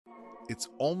It's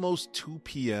almost 2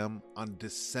 p.m. on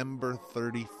December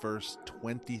 31st,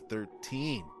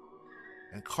 2013.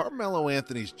 And Carmelo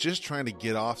Anthony's just trying to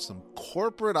get off some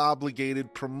corporate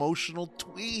obligated promotional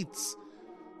tweets.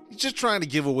 He's just trying to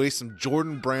give away some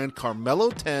Jordan brand Carmelo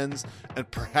 10s and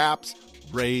perhaps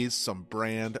raise some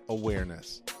brand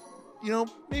awareness. You know,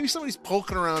 maybe somebody's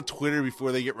poking around Twitter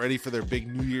before they get ready for their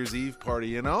big New Year's Eve party,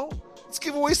 you know? Let's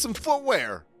give away some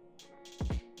footwear.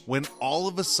 When all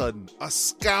of a sudden, a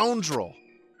scoundrel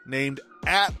named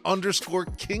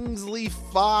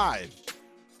 @_Kingsley5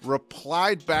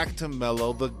 replied back to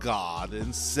Melo the God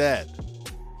and said,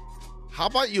 "How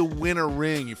about you win a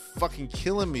ring? You're fucking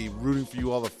killing me rooting for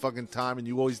you all the fucking time and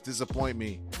you always disappoint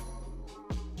me."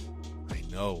 I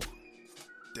know.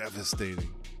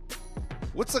 Devastating.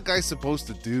 What's the guy supposed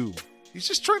to do? He's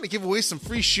just trying to give away some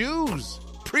free shoes.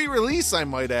 Pre-release, I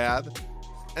might add.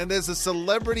 And as a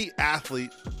celebrity athlete,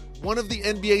 one of the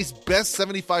NBA's best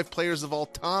 75 players of all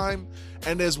time,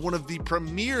 and as one of the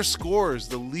premier scorers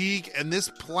the league and this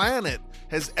planet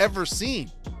has ever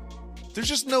seen, there's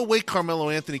just no way Carmelo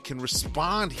Anthony can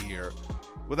respond here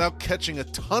without catching a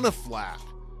ton of flack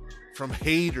from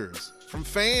haters, from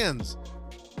fans,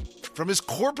 from his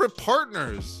corporate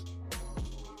partners.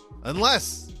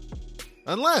 Unless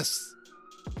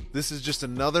this is just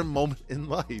another moment in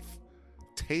life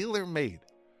tailor-made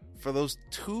for those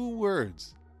two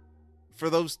words, for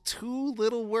those two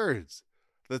little words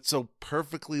that so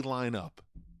perfectly line up.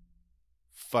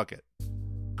 Fuck it.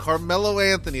 Carmelo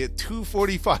Anthony at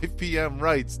 2:45 p.m.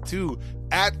 writes to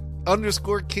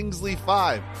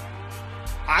 @_Kingsley5.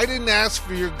 "I didn't ask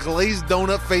for your glazed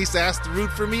donut face ass to root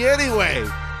for me anyway."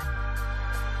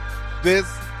 This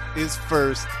is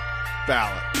First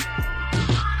Ballot.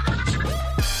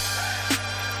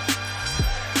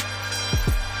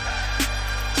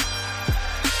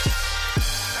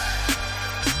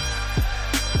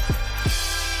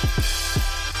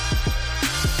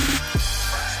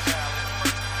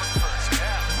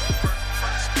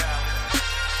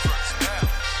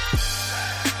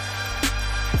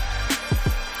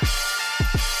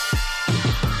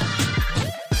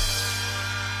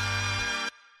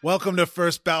 Welcome to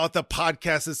First Ballot, the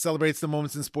podcast that celebrates the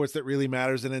moments in sports that really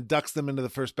matters and inducts them into the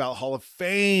First Ballot Hall of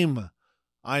Fame.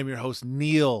 I'm your host,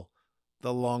 Neil,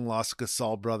 the long-lost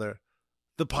Gasol brother.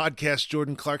 The podcast,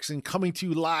 Jordan Clarkson, coming to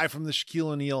you live from the Shaquille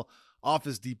O'Neal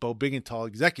Office Depot Big and Tall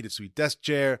Executive Suite desk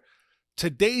chair.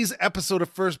 Today's episode of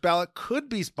First Ballot could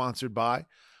be sponsored by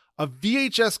a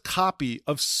VHS copy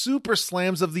of Super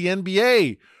Slams of the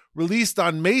NBA, released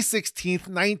on May 16th,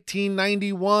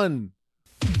 1991.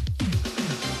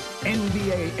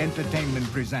 NBA Entertainment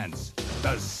presents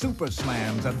the Super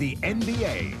Slams of the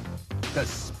NBA. The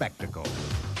spectacle,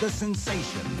 the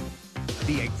sensation,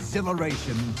 the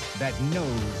exhilaration that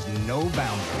knows no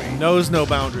boundaries. Knows no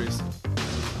boundaries.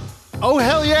 Oh,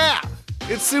 hell yeah!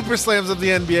 It's Super Slams of the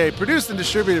NBA, produced and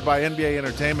distributed by NBA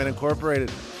Entertainment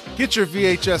Incorporated. Get your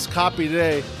VHS copy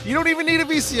today. You don't even need a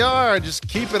VCR. Just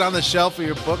keep it on the shelf of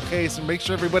your bookcase and make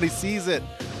sure everybody sees it.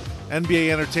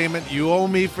 NBA Entertainment, you owe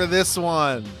me for this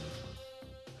one.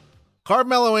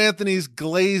 Carmelo Anthony's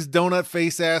glazed donut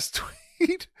face ass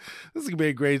tweet. This is going to be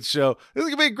a great show. This is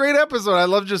going to be a great episode. I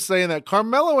love just saying that.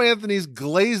 Carmelo Anthony's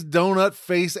glazed donut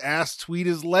face ass tweet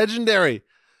is legendary.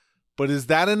 But is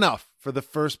that enough for the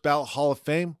First Ballot Hall of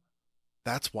Fame?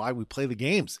 That's why we play the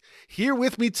games. Here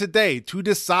with me today to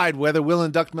decide whether we'll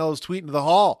induct Melo's tweet into the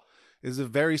Hall is a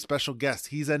very special guest.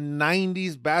 He's a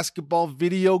 90s basketball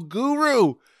video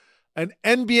guru, an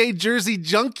NBA jersey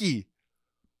junkie,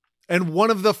 and one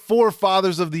of the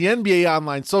forefathers of the NBA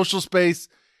online social space.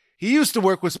 He used to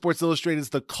work with Sports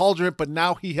Illustrated's The Cauldron, but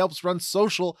now he helps run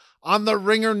social on the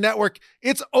Ringer Network.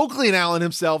 It's Oakley and Allen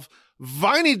himself,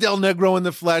 Viney Del Negro in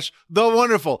the flesh, the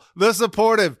wonderful, the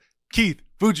supportive Keith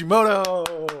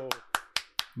Fujimoto.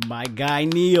 My guy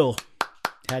Neil.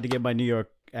 Had to get my New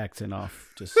York accent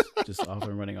off, just off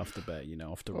and running off the bat,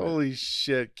 off the rip. Holy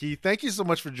shit, Keith! Thank you so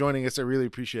much for joining us. I really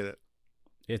appreciate it.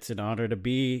 It's an honor to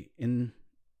be in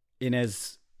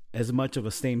as much of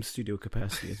a same studio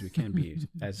capacity as we can be.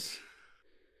 It's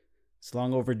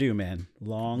long overdue, man.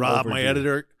 Rob, overdue. My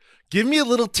editor, give me a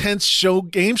little tense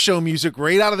game show music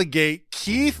right out of the gate.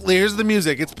 Keith, here's the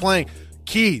music. It's playing.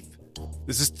 Keith,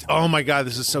 oh my God,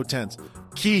 this is so tense.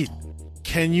 Keith,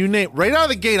 can you name, right out of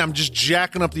the gate, I'm just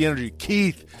jacking up the energy.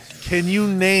 Keith, can you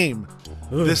name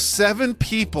the 7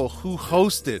 people who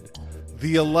hosted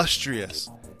the illustrious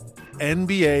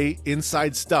NBA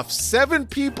Inside Stuff? 7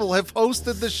 people have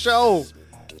hosted the show.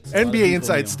 NBA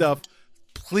Inside Stuff.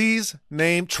 Please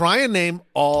try and name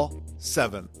all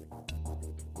 7.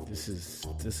 This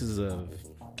is a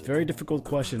very difficult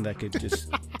question that could just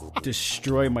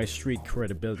destroy my street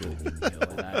credibility. And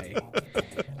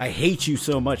I hate you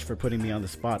so much for putting me on the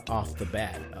spot off the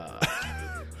bat.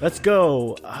 Let's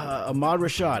go. Ahmad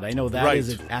Rashad. I know that is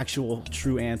an actual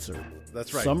true answer.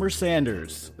 That's right. Summer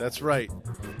Sanders. That's right.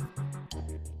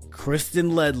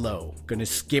 Kristen Ledlow. Gonna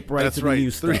skip right to the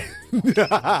new stuff.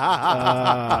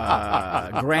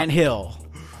 Grant Hill.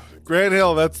 Grant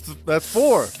Hill. That's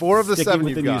 4. 4 of the Sticking 7 with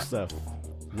you've the got. new stuff.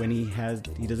 When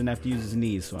he doesn't have to use his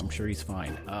knees, so I'm sure he's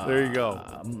fine. There you go.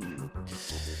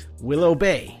 Willow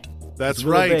Bay. That's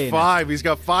Willow right. Bay 5. He's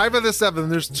got 5 of the 7.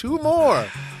 There's 2 more.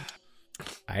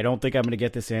 I don't think I'm going to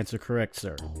get this answer correct,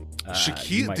 sir.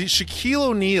 Shaquille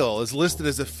O'Neal is listed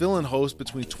as a fill-in host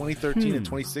between 2013 and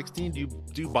 2016.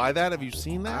 Do you buy that? Have you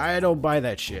seen that? I don't buy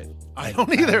that shit. I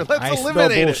don't either. Let's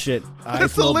eliminate it.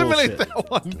 Let's eliminate that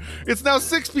one. It's now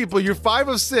 6 people. You're 5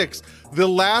 of 6. The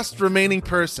last remaining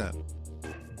person,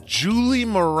 Julie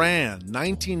Moran,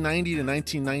 1990 to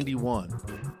 1991.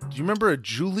 Do you remember a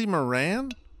Julie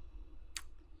Moran?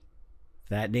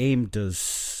 That name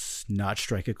does not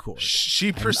strike a chord.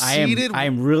 She preceded. I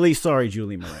am really sorry,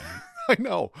 Julie Moran. I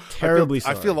know. Terribly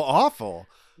sorry. I feel awful.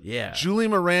 Yeah. Julie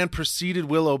Moran preceded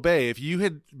Willow Bay. If you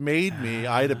had made me,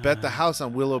 I'd have bet the house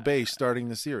on Willow Bay starting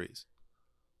the series.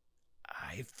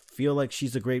 I feel like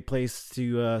she's a great place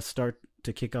to start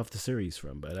to kick off the series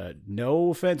from. But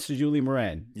no offense to Julie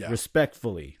Moran. Yeah.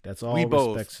 Respectfully. That's all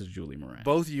respects to Julie Moran.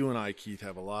 Both you and I, Keith,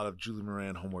 have a lot of Julie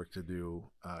Moran homework to do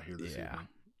here this evening.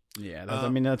 Yeah,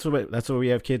 that's what we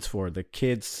have kids for.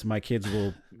 My kids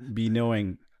will be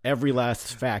knowing every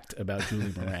last fact about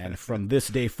Julie Moran from this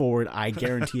day forward. I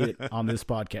guarantee it on this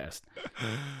podcast.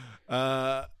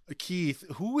 Keith,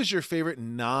 who was your favorite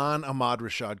non-Ahmad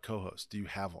Rashad co-host? Do you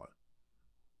have one?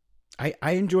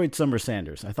 I enjoyed Summer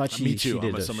Sanders. I thought she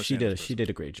did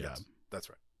a great job. Yes, that's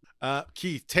right.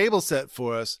 Keith, table set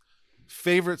for us.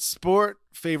 Favorite sport,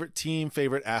 favorite team,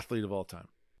 favorite athlete of all time.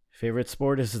 Favorite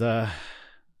sport is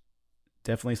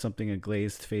definitely something a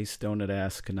glazed face donut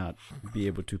ass could not be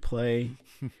able to play.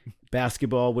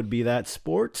 Basketball would be that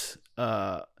sport.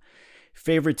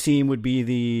 Favorite team would be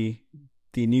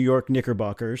the New York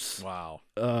Knickerbockers. Wow.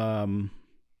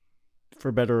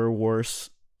 For better or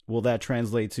worse, will that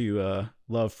translate to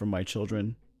love from my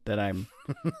children that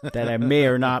I may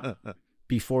or not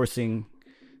be forcing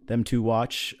them to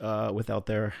watch without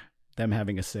them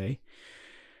having a say.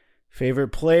 Favorite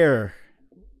player,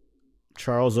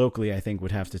 Charles Oakley, I think,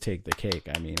 would have to take the cake.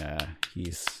 I mean,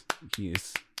 he's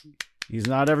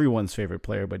not everyone's favorite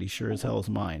player, but he sure as hell is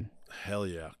mine. Hell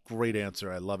yeah. Great answer.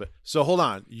 I love it. So hold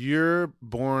on. You're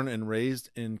born and raised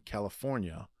in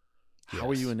California. How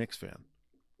are you a Knicks fan?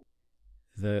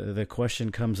 The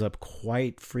question comes up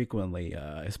quite frequently,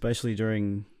 especially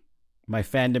during my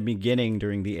fandom beginning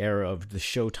during the era of the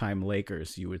Showtime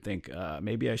Lakers. You would think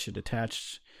maybe I should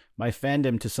attach my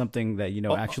fandom to something that,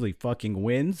 actually fucking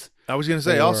wins. I was going to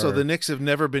say, also, the Knicks have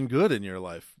never been good in your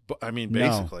life. I mean,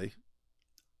 basically.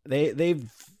 No. They've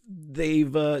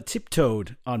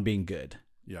tiptoed on being good.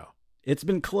 Yeah. It's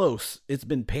been close. It's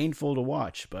been painful to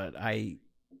watch, but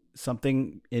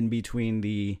something in between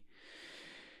the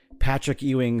Patrick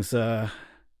Ewing's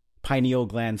pineal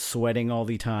gland sweating all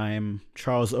the time,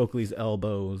 Charles Oakley's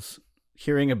elbows,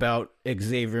 hearing about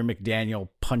Xavier McDaniel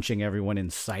punching everyone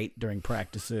in sight during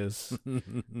practices,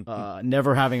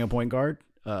 never having a point guard.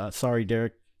 Sorry,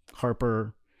 Derek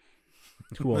Harper.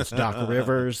 Who else? Doc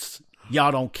Rivers.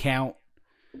 Y'all don't count.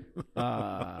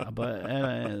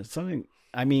 But something.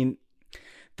 I mean,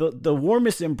 the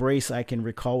warmest embrace I can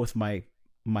recall with my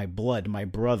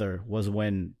brother, was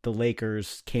when the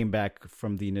Lakers came back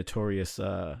from the notorious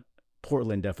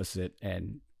Portland deficit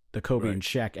and the Kobe and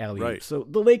Shaq alley-oop. Right. So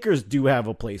the Lakers do have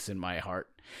a place in my heart.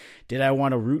 Did I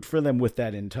want to root for them with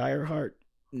that entire heart?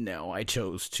 No, I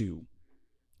chose to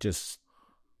just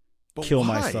kill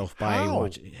myself by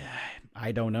watching.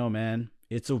 I don't know, man.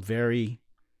 It's a very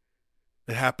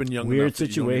it happened young weird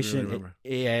situation.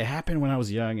 It happened when I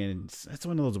was young, and that's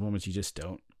one of those moments you just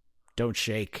don't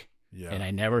shake. Yeah. And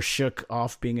I never shook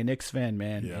off being a Knicks fan,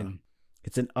 man. Yeah. And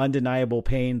it's an undeniable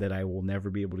pain that I will never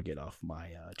be able to get off my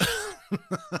chest.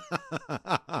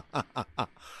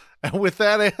 And with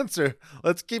that answer,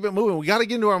 let's keep it moving. We got to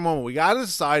get into our moment. We got to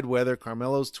decide whether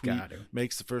Carmelo's tweet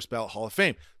makes the first ballot Hall of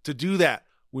Fame. To do that,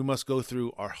 we must go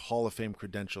through our Hall of Fame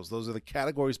credentials. Those are the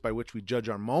categories by which we judge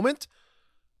our moment.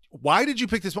 Why did you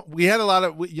pick this one? We had a lot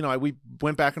of, we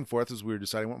went back and forth as we were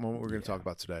deciding what moment we were going to talk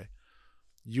about today.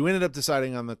 You ended up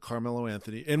deciding on the Carmelo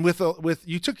Anthony, and with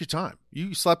you took your time.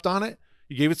 You slept on it.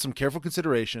 You gave it some careful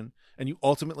consideration, and you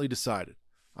ultimately decided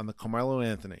on the Carmelo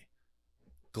Anthony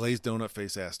glazed donut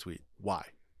face ass tweet. Why?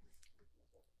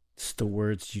 It's the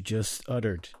words you just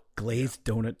uttered. Glazed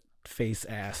donut face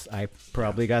ass. I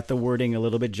probably got the wording a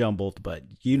little bit jumbled, but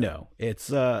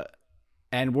it's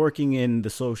and working in the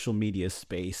social media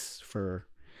space for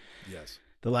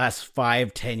the last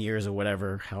 5-10 years or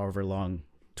whatever, however long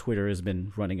Twitter has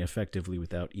been running effectively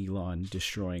without Elon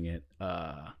destroying it.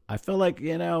 I felt like,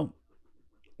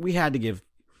 we had to give,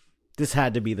 this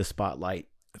had to be the spotlight.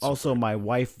 Also, my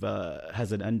wife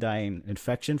has an undying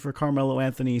affection for Carmelo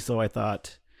Anthony, so I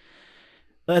thought,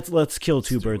 let's kill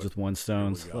two birds with one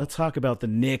stone. Let's talk about the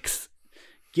Knicks.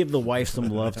 Give the wife some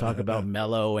love. Talk about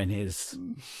Melo and his.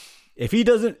 If he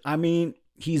doesn't,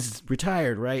 he's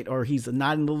retired, right? Or he's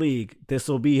not in the league. This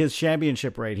will be his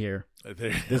championship right here.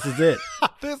 This is it.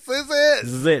 This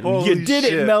is it. Holy you did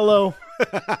shit. It, Melo.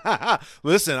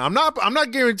 Listen, I'm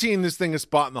not guaranteeing this thing a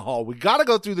spot in the hall. We got to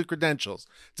go through the credentials.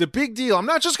 It's a big deal. I'm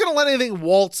not just going to let anything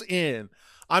waltz in.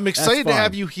 I'm excited to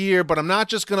have you here, but I'm not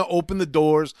just going to open the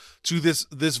doors to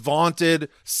this vaunted,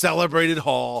 celebrated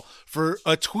hall for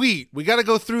a tweet. We got to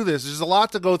go through this. There's a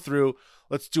lot to go through.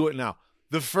 Let's do it now.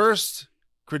 The first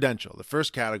credential, the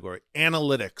first category,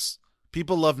 analytics.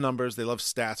 People love numbers. They love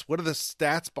stats. What are the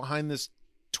stats behind this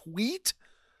tweet?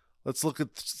 Let's look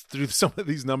through some of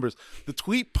these numbers. The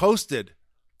tweet posted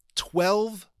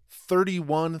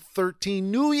 12/31/13,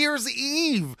 New Year's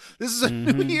Eve. This is a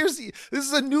New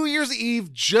Year's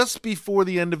Eve just before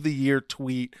the end of the year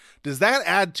tweet. Does that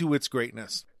add to its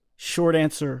greatness? Short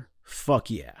answer, fuck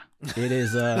yeah. It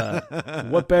is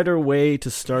what better way to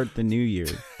start the new year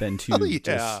than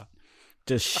to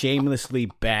just shamelessly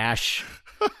bash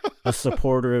a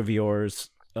supporter of yours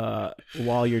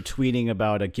while you're tweeting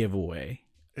about a giveaway.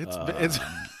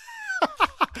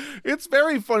 It's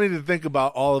very funny to think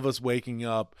about all of us waking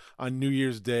up on New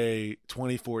Year's Day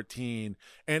 2014,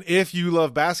 and if you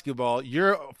love basketball,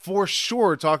 you're for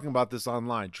sure talking about this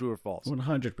online. True or false?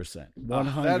 100%.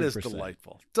 100%. That is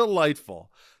delightful.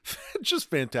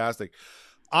 Just fantastic.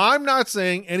 I'm not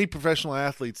saying any professional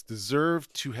athletes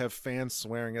deserve to have fans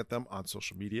swearing at them on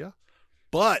social media,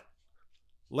 but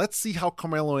let's see how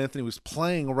Carmelo Anthony was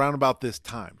playing around about this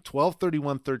time,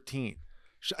 12/31/13.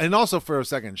 And also, for a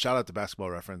second, shout out to Basketball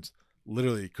Reference.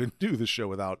 Literally couldn't do this show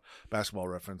without Basketball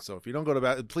Reference. So if you don't go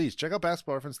to please check out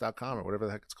basketballreference.com or whatever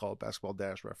the heck it's called,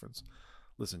 basketball-reference.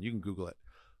 Listen, you can Google it.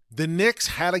 The Knicks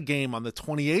had a game on the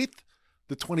 28th,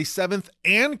 the 27th,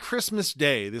 and Christmas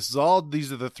Day. These are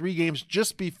the three games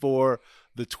just before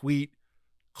the tweet.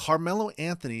 Carmelo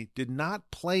Anthony did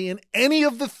not play in any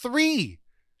of the three.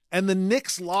 And the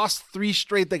Knicks lost 3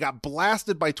 straight. They got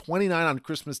blasted by 29 on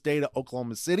Christmas Day to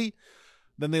Oklahoma City.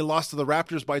 Then they lost to the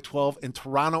Raptors by 12 and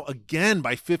Toronto again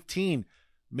by 15.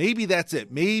 Maybe that's it.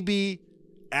 Maybe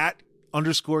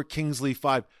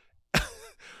 @_Kingsley5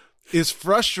 is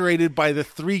frustrated by the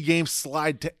 3-game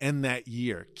slide to end that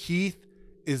year. Keith,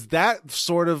 is that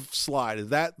sort of slide, is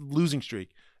that losing streak,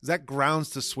 is that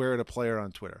grounds to swear at a player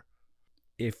on Twitter?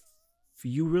 If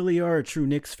you really are a true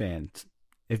Knicks fan,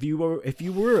 if you were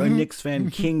a Knicks fan,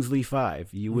 Kingsley5,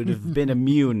 you would have been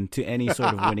immune to any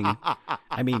sort of winning.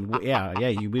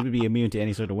 You would be immune to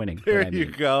any sort of winning. There you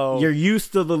go. You're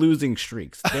used to the losing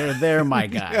streaks. They're my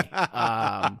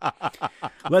guy.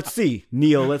 Let's see,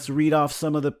 Neil. Let's read off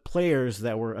some of the players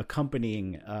that were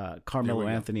accompanying Carmelo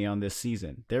Anthony on this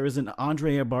season. There is an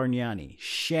Andrea Bargnani,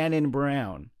 Shannon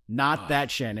Brown, not that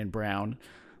Shannon Brown,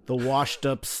 the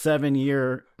washed-up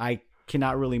 7-year. I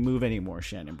cannot really move anymore,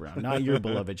 Shannon Brown. Not your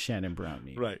beloved Shannon Brown.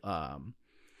 Neil. Right.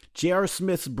 J.R.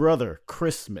 Smith's brother,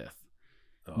 Chris Smith.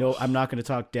 No, I'm not going to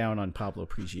talk down on Pablo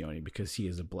Prigioni because he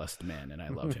is a blessed man and I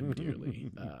love him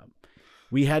dearly.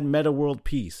 We had Meta World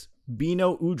Peace,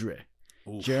 Bino Udre,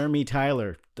 Jeremy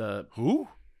Tyler, the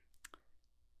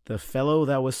fellow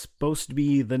that was supposed to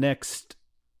be the next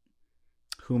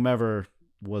whomever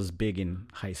was big in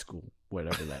high school,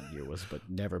 whatever that year was, but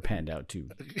never panned out to.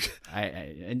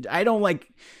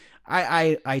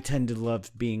 I tend to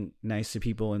love being nice to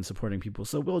people and supporting people,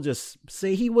 so we'll just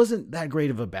say he wasn't that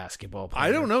great of a basketball player.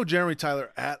 I don't know Jeremy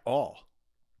Tyler at all.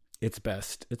 It's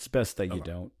best that you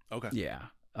don't. Okay. Yeah.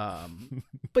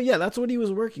 But yeah, that's what he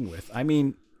was working with. I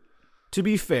mean, to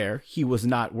be fair, he was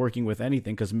not working with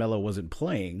anything because Melo wasn't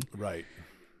playing. Right.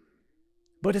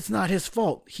 But it's not his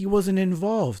fault. He wasn't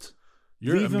involved.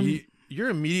 You're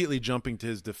immediately jumping to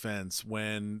his defense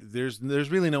when there's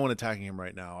really no one attacking him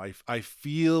right now. I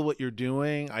feel what you're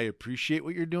doing. I appreciate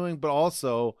what you're doing, but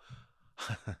also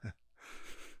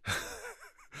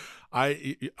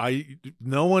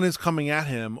no one is coming at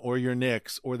him or your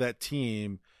Knicks or that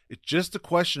team. It's just a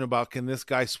question about, can this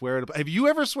guy swear at have you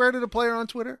ever sweared at a player on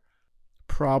Twitter?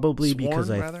 Probably Sworn,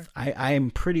 because I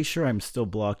am pretty sure I'm still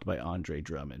blocked by Andre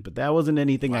Drummond, but that wasn't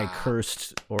anything I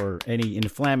cursed or any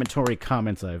inflammatory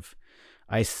comments I've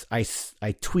I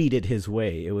tweeted his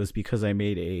way. It was because I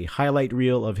made a highlight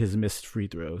reel of his missed free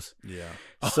throws. Yeah.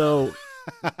 So,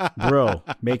 bro,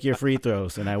 make your free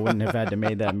throws, and I wouldn't have had to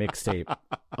make that mixtape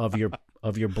of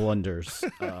your blunders.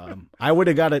 I would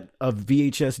have got a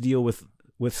VHS deal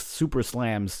with Super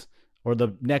Slams or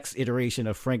the next iteration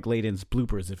of Frank Layden's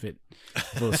bloopers if it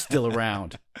was still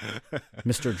around,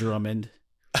 Mr. Drummond.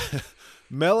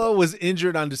 Melo was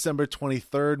injured on December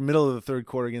 23rd, middle of the third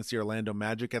quarter against the Orlando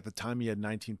Magic. At the time, he had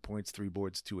 19 points, 3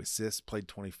 boards, 2 assists, played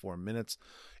 24 minutes.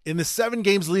 In the 7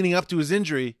 games leading up to his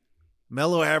injury,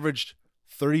 Melo averaged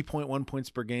 30.1 points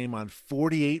per game on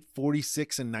 48,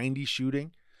 46, and 90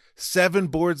 shooting, 7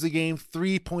 boards a game,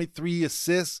 3.3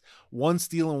 assists, 1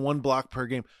 steal, and 1 block per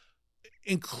game,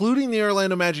 including the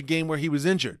Orlando Magic game where he was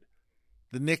injured.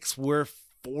 The Knicks were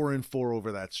 4-4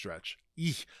 over that stretch.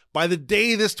 Eesh. By the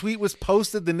day this tweet was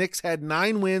posted, the Knicks had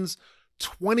 9 wins,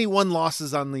 21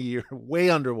 losses on the year, way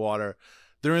underwater.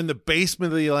 They're in the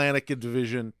basement of the Atlantic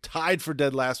Division, tied for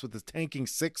dead last with the tanking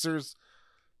Sixers.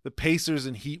 The Pacers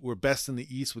and Heat were best in the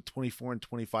East with 24 and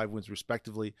 25 wins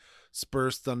respectively.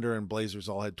 Spurs, Thunder, and Blazers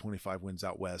all had 25 wins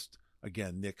out West.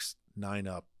 Again, Knicks 9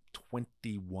 up,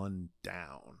 21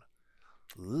 down.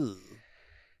 Ugh.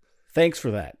 Thanks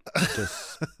for that.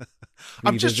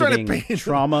 I'm just trying to paint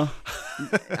trauma.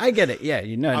 I get it. Yeah,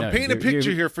 I'm painting a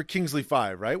picture here for Kingsley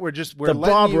 5, right? We're the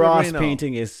Bob Ross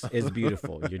painting is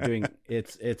beautiful. You're doing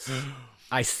it's.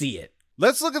 I see it.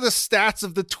 Let's look at the stats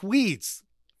of the tweets.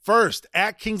 First,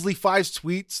 at Kingsley 5's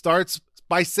tweet starts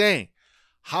by saying,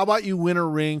 "How about you win a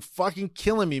ring? Fucking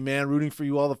killing me, man. Rooting for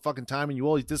you all the fucking time, and you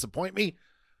always disappoint me."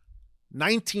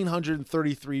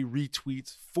 1,933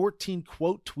 retweets, 14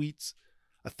 quote tweets,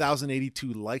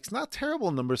 1,082 likes. Not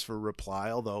terrible numbers for a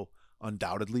reply, although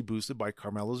undoubtedly boosted by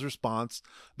Carmelo's response.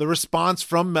 The response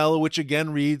from Melo, which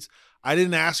again reads, "I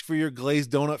didn't ask for your glazed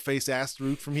donut face ass to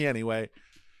root for me anyway."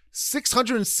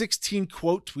 616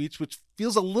 quote tweets, which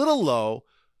feels a little low.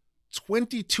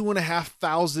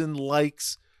 22,500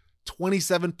 likes,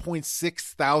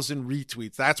 27.6 thousand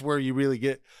retweets. That's where you really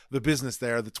get the business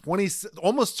there.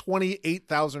 Almost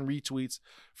 28,000 retweets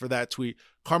for that tweet.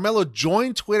 Carmelo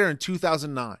joined Twitter in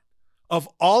 2009. Of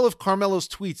all of Carmelo's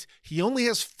tweets, he only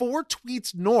has 4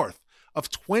 tweets north of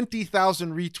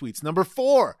 20,000 retweets. Number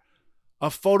 4, a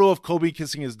photo of Kobe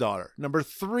kissing his daughter. Number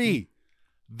 3,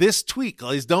 this tweet,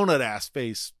 glazed donut ass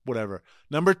face, whatever.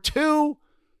 Number 2,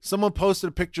 someone posted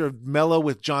a picture of Melo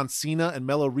with John Cena, and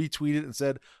Melo retweeted and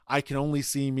said, "I can only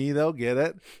see me though." Get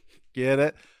it? Get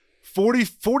it?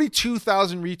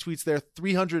 42,000 retweets there,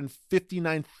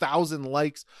 359,000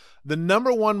 likes. The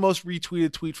number 1 most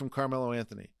retweeted tweet from Carmelo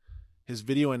Anthony, his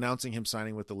video announcing him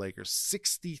signing with the Lakers.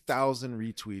 60,000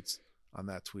 retweets on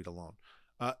that tweet alone.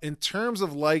 In terms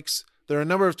of likes, there are a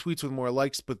number of tweets with more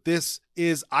likes, but this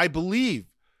is, I believe,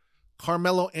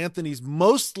 Carmelo Anthony's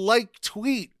most liked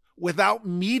tweet without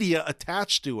media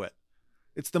attached to it.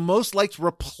 It's the most liked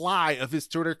reply of his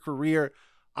Twitter career.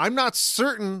 I'm not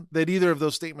certain that either of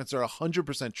those statements are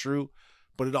 100% true,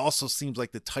 but it also seems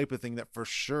like the type of thing that for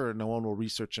sure no one will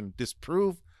research and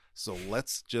disprove. So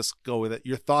let's just go with it.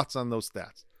 Your thoughts on those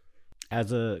stats?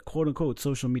 As a quote-unquote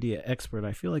social media expert,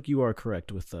 I feel like you are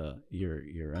correct with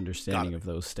your understanding of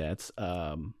those stats.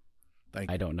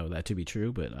 I don't know that to be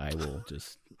true, but I will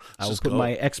I will put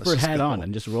my expert hat on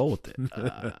and just roll with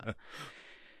it.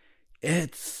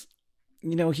 It's,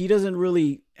 he doesn't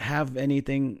really have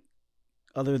anything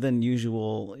other than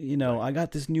usual, I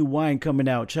got this new wine coming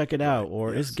out, check it out,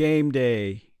 or it's game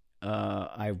day.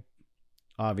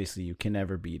 Obviously you can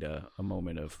never beat a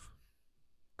moment of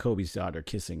Kobe's daughter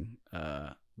kissing.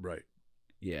 Right.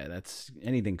 Yeah, that's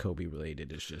anything Kobe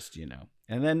related is just,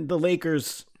 And then the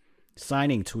Lakers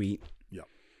signing tweet. Yeah.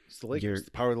 It's the Lakers. It's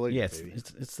the power of the Lakers. Yes, baby.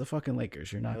 It's the fucking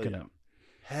Lakers. You're not Hell gonna.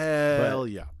 Hell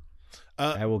yeah.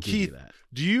 I will give Keith, you that.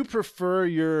 Do you prefer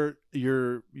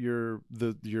the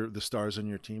stars on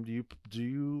your team? Do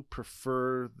you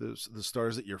prefer the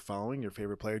stars that you're following, your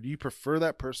favorite player? Do you prefer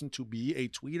that person to be a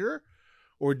tweeter,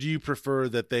 or do you prefer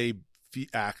that they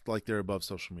act like they're above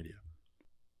social media?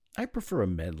 I prefer a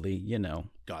medley.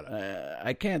 Got it.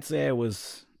 I can't say I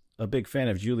was a big fan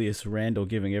of Julius Randle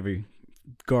giving every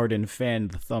Garden fan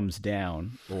the thumbs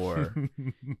down, or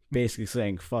basically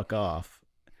saying "fuck off."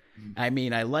 I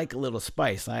mean, I like a little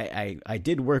spice. I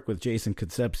did work with Jason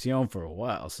Concepcion for a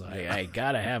while, so I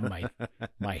gotta have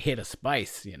my hit of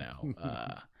spice,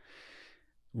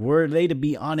 Were they to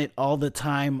be on it all the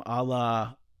time, a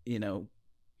la,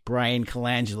 Brian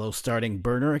Colangelo starting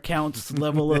burner accounts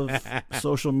level of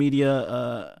social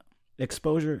media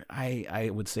exposure, I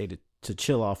would say to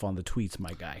chill off on the tweets,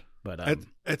 my guy. But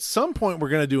at some point, we're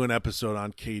going to do an episode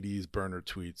on KD's burner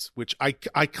tweets, which I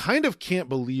kind of can't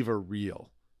believe are real.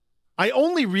 I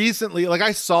only recently, like,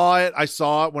 I saw it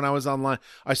when I was online.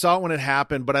 I saw it when it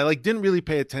happened, but I didn't really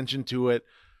pay attention to it.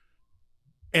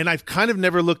 And I've kind of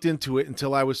never looked into it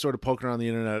until I was sort of poking around the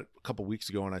internet a couple weeks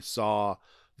ago, and I saw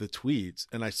the tweets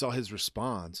and I saw his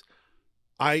response.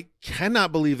 I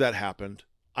cannot believe that happened.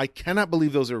 I cannot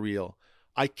believe those are real.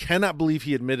 I cannot believe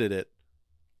he admitted it.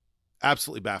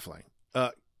 Absolutely baffling.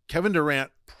 Kevin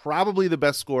Durant, probably the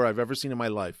best scorer I've ever seen in my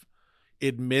life,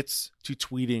 admits to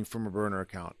tweeting from a burner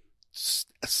account.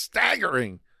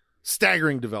 Staggering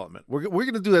development. We're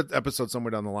going to do that episode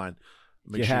somewhere down the line.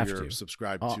 Make sure you're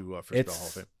subscribed to First Bell Hall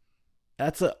of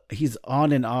Fame. He's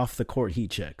on and off the court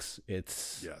heat checks.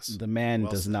 The man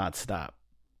does not stop.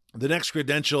 The next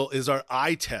credential is our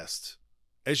eye test.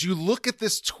 As you look at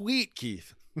this tweet,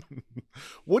 Keith,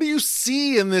 what do you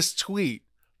see in this tweet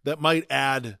that might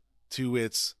add to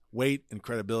its weight and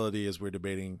credibility as we're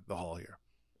debating the Hall here?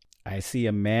 I see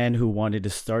a man who wanted to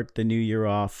start the new year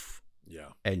off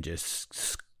and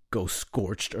just go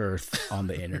scorched earth on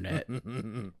the internet.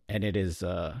 And it is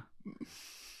a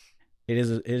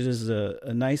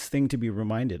nice thing to be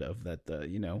reminded of that,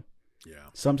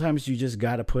 sometimes you just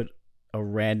got to put a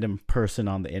random person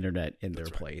on the internet in their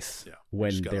place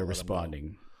when they're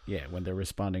responding. Yeah, when they're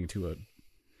responding to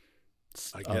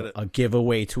a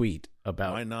giveaway tweet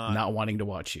about not wanting to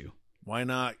watch you. Why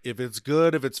not? If it's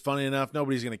good, if it's funny enough,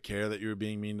 nobody's going to care that you were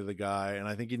being mean to the guy. And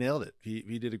I think he nailed it.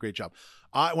 He did a great job.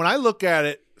 When I look at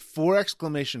it, 4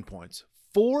 exclamation points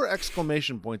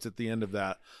at the end of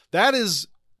that. That is,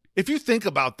 if you think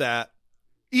about that,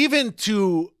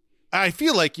 I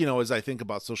feel like, as I think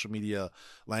about social media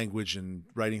language and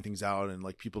writing things out and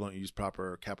people don't use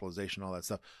proper capitalization, all that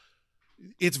stuff,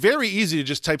 it's very easy to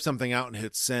just type something out and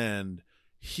hit send.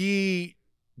 He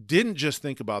didn't just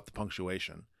think about the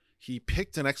punctuation. He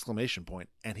picked an exclamation point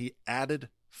and he added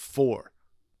 4.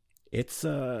 It's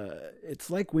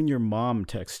like when your mom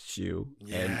texts you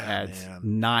and adds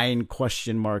 9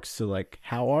 question marks to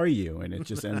how are you? And it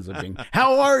just ends up being,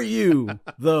 how are you?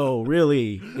 Though,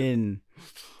 really, in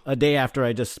a day after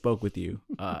I just spoke with you.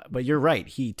 But you're right.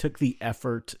 He took the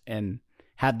effort and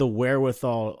had the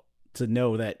wherewithal to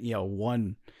know that,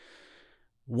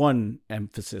 one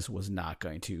emphasis was not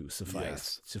going to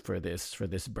suffice for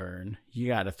this burn. You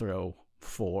got to throw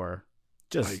 4,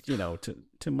 just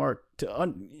to mark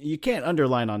you can't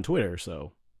underline on Twitter.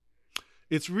 So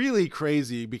it's really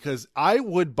crazy because I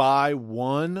would buy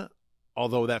 1,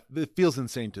 although it feels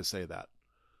insane to say that.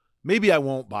 Maybe I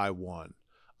won't buy 1.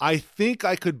 I think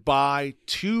I could buy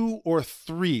 2 or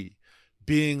 3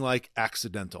 being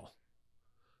accidental.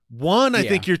 1, I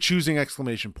think you're choosing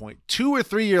exclamation point. 2 or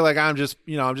 3, you're I'm just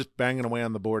banging away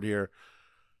on the board here.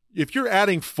 If you're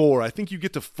adding 4, I think you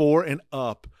get to 4 and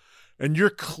up, and you're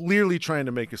clearly trying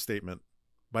to make a statement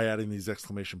by adding these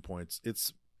exclamation points.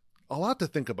 It's a lot to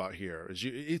think about here. As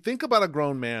you think about a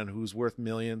grown man who's worth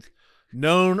millions,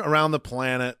 known around the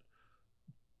planet,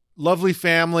 lovely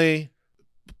family,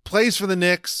 plays for the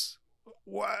Knicks,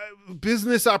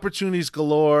 business opportunities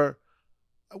galore.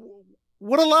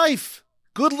 What a life.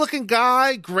 Good-looking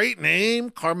guy, great name,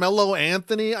 Carmelo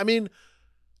Anthony. I mean,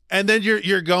 and then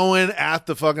you're going at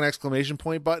the fucking exclamation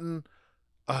point button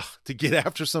to get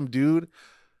after some dude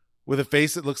with a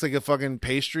face that looks like a fucking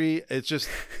pastry. It's just,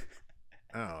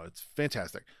 it's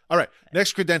fantastic. All right,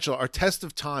 next credential, our test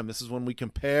of time. This is when we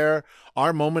compare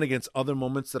our moment against other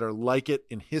moments that are like it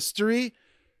in history.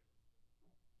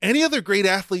 Any other great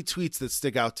athlete tweets that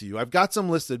stick out to you? I've got some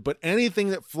listed, but anything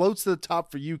that floats to the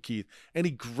top for you, Keith, any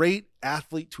great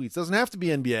athlete tweets? Doesn't have to be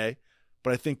NBA,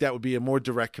 but I think that would be a more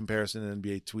direct comparison than an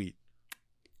NBA tweet.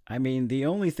 I mean, the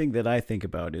only thing that I think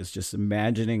about is just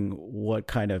imagining what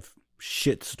kind of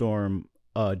shitstorm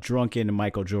drunken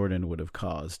Michael Jordan would have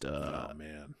caused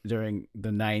during the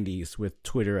 90s with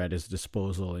Twitter at his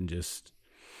disposal and just,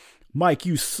 Mike,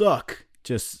 you suck.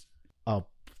 Just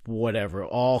whatever,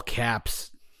 all caps,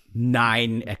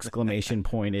 9 exclamation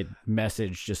pointed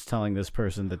message just telling this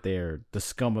person that they're the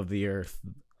scum of the earth,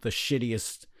 the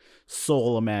shittiest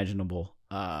soul imaginable.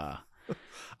 I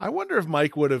wonder if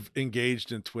Mike would have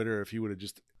engaged in Twitter if he would have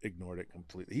just ignored it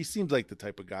completely. He seems like the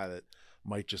type of guy that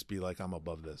might just be like, I'm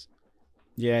above this.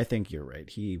 Yeah, I think you're right.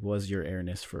 He was your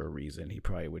airness for a reason. He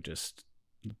probably would just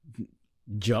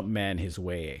jump man his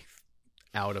way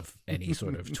out of any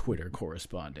sort of Twitter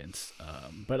correspondence.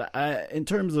 But in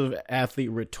terms of athlete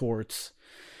retorts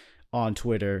on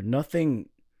Twitter, nothing.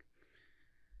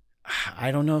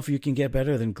 I don't know if you can get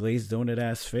better than glazed donut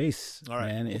ass face. All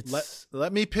right, man. It's...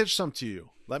 Let me pitch some to you.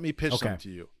 Some to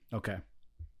you. Okay.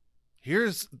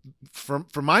 Here's for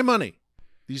my money.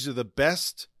 These are the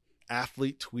best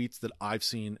athlete tweets that I've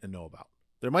seen and know about.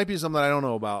 There might be some that I don't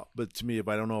know about, but to me, if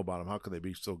I don't know about them, how could they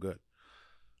be so good?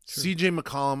 True. CJ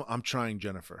McCollum, I'm trying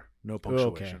Jennifer. No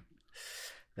punctuation.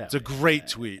 Okay. It's a great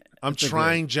tweet. I'm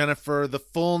trying Jennifer. The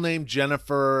full name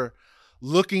Jennifer.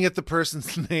 Looking at the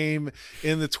person's name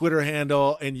in the Twitter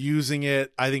handle and using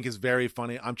it, I think is very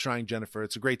funny. I'm trying Jennifer.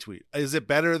 It's a great tweet. Is it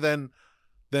better than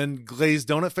Glazed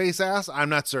Donut Face Ass? I'm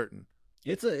not certain.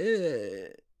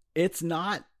 It's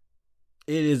not.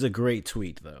 It is a great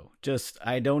tweet though. Just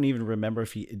I don't even remember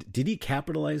if he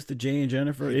capitalize the J in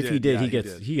Jennifer. If he did, he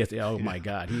gets. Oh my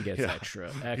God, he gets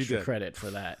extra credit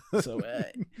for that. So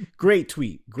great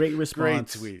tweet, great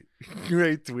response,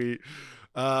 great tweet.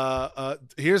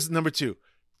 Here's number 2.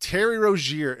 Terry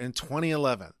Rozier in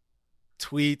 2011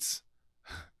 tweets.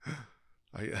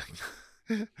 I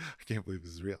can't believe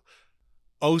this is real.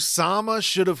 Osama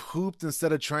should have hooped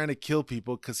instead of trying to kill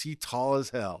people because he tall as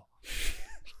hell.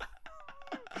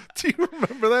 Do you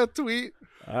remember that tweet?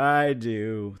 I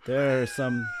do. There are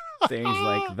some things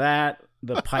like that.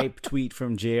 The pipe tweet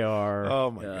from JR.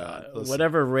 Oh my God.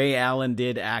 Whatever Ray Allen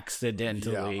did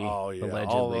accidentally.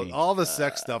 Allegedly. All the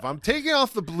sex stuff. I'm taking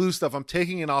off the blue stuff. I'm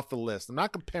taking it off the list. I'm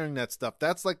not comparing that stuff.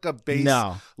 That's like a base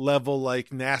level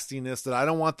like nastiness that I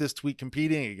don't want this tweet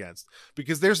competing against,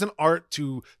 because there's an art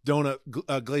to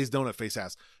glazed donut face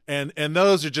ass. And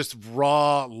those are just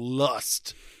raw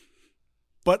lust.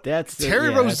 But Terry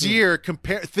Rozier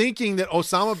thinking that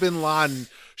Osama bin Laden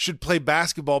should play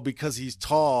basketball because he's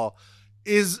tall.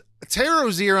 Is Terry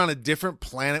Rozier on a different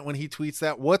planet when he tweets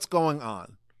that? What's going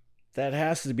on? That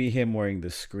has to be him wearing the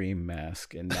Scream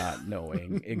mask and not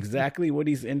knowing exactly what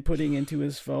he's inputting into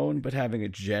his phone, but having a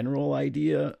general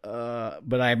idea.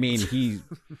 But I mean,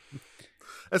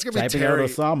 that's gonna be Terry.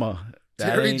 Osama.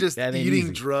 Terry just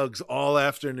eating drugs all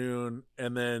afternoon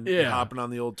and then hopping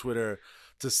on the old Twitter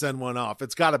to send one off.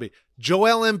 It's got to be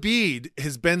Joel Embiid,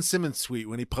 his Ben Simmons tweet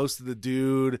when he posted the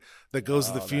dude that goes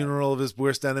to the funeral of his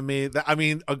worst enemy.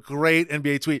 A great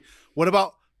NBA tweet. What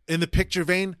about, in the picture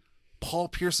vein, Paul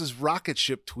Pierce's rocket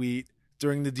ship tweet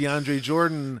during the DeAndre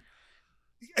Jordan?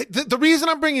 The reason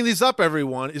I'm bringing these up,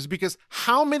 everyone, is because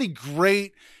how many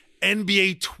great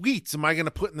NBA tweets am I going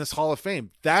to put in this Hall of Fame?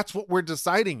 That's what we're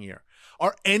deciding here.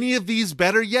 Are any of these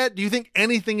better yet? Do you think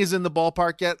anything is in the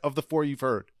ballpark yet of the 4 you've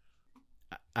heard?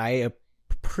 I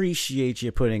appreciate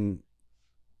you putting,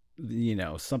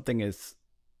 something as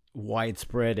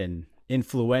widespread and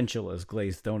influential as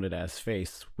Glazed Donut Ass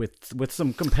Face with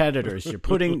some competitors. You're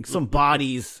putting some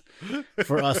bodies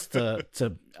for us to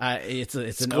it's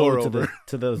an ode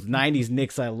to those 90s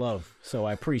Knicks I love. So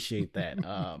I appreciate that.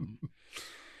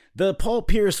 The Paul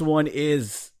Pierce one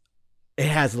it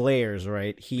has layers,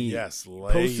 right? He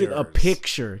posted a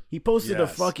picture. He posted a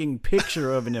fucking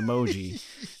picture of an emoji,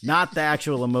 not the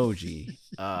actual emoji,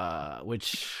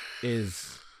 which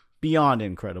is beyond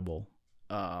incredible.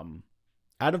 Out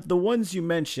of the ones you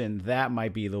mentioned, that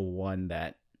might be the one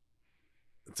that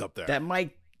it's up there. That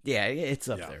might, it's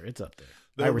up there. It's up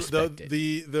there. I respect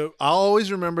it. I'll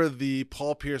always remember the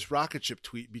Paul Pierce rocket ship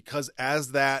tweet, because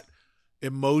as that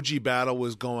emoji battle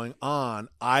was going on,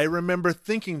 I remember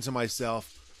thinking to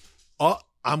myself,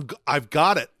 I've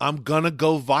got it. I'm going to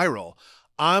go viral.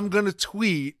 I'm going to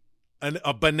tweet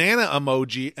a banana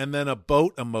emoji and then a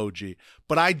boat emoji,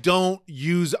 but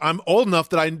I'm old enough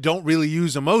that I don't really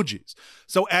use emojis.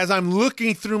 So as I'm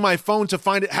looking through my phone to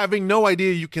find it, having no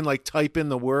idea you can like type in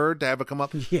the word to have it come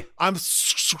up, I'm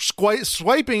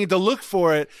swiping to look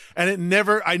for it, and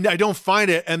I don't find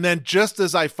it. And then just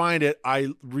as I find it, I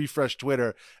refresh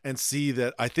Twitter and see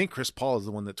that I think Chris Paul is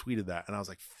the one that tweeted that. And I was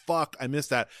like, fuck, I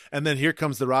missed that. And then here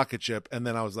comes the rocket ship. And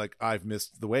then I was like, I've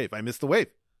missed the wave. I missed the wave.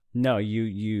 No,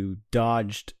 you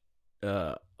dodged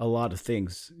a lot of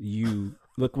things. You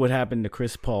look what happened to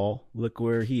Chris Paul. Look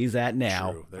where he's at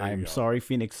now. I'm sorry,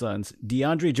 Phoenix Suns.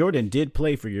 DeAndre Jordan did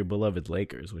play for your beloved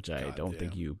Lakers, which I don't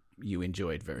think you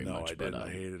enjoyed very much. I didn't. I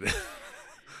hated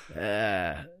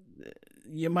it.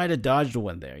 You might have dodged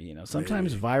one there.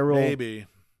 Sometimes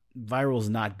viral's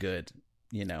not good.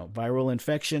 Viral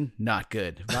infection, not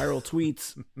good. Viral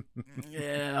tweets,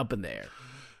 up in there.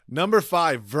 Number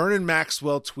 5, Vernon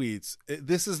Maxwell tweets.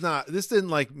 This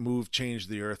didn't change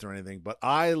the earth or anything, but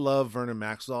I love Vernon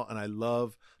Maxwell, and I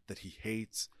love that he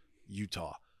hates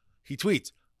Utah. He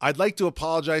tweets, I'd like to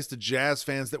apologize to Jazz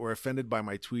fans that were offended by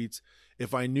my tweets.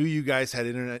 If I knew you guys had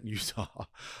internet in Utah,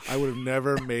 I would have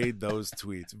never made those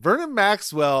tweets. Vernon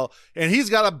Maxwell, and he's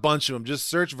got a bunch of them. Just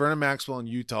search Vernon Maxwell in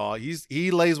Utah.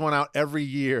 He lays one out every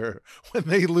year when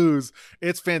they lose.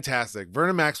 It's fantastic.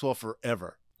 Vernon Maxwell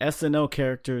forever. SNL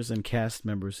characters and cast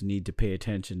members need to pay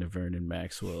attention to Vernon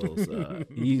Maxwell's.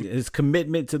 His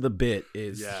commitment to the bit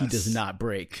is he does not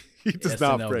break. He does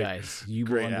SNL not break. Guys, you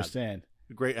will understand.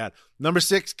 Great ad. Number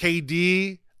 6,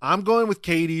 KD. I'm going with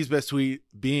KD's best tweet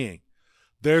being,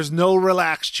 "There's no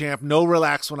relax, champ. No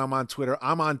relax when I'm on Twitter.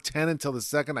 I'm on 10 until the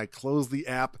second I close the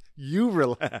app. You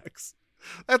relax."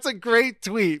 That's a great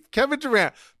tweet. Kevin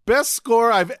Durant, best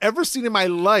score I've ever seen in my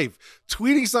life.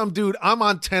 Tweeting some dude, "I'm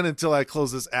on 10 until I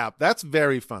close this app." That's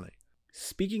very funny.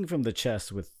 Speaking from the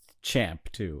chest with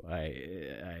champ too,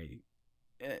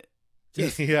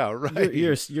 Yeah, right.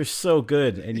 You're so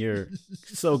good, and you're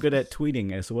so good at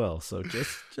tweeting as well. So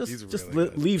just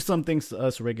leave some things to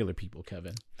us regular people,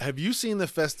 Kevin. Have you seen the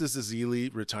Festus Ezeli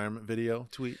retirement video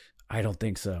tweet? I don't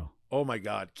think so. Oh my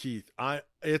God, Keith! I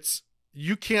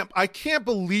can't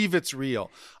believe it's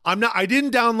real. I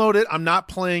didn't download it. I'm not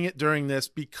playing it during this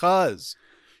because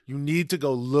you need to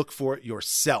go look for it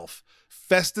yourself.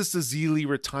 Festus Ezeli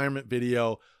retirement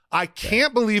video. I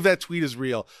can't believe that tweet is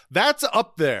real. That's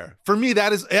up there. For me,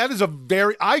 that is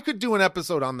I could do an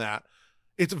episode on that.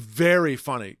 It's very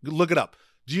funny. Look it up.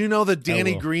 Do you know the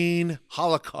Danny Green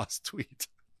Holocaust tweet?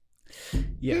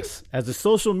 Yes. As a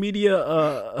social media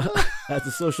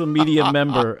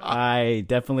member, I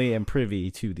definitely am privy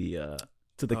to the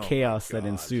chaos that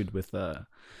ensued with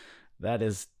that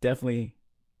is definitely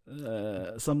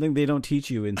something they don't teach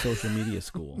you in social media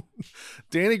school.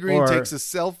 Danny Green takes a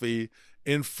selfie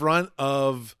in front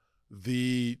of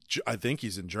I think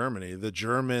he's in Germany, the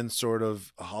German sort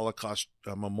of Holocaust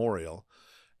memorial,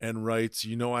 and writes,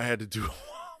 "I had to do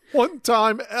one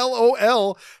time,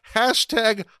 LOL,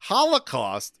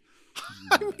 #Holocaust."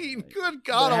 I mean, good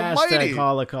God Almighty.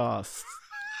 Holocaust.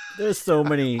 There's so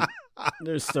many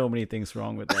things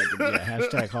wrong with that. But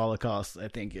yeah, #Holocaust, I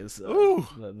think, is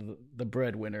the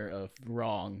breadwinner of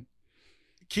wrong.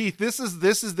 Keith, this is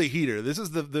the heater. This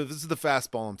is the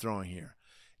fastball I'm throwing here.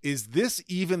 Is this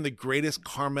even the greatest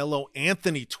Carmelo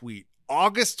Anthony tweet?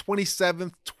 August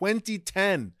 27th,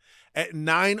 2010 at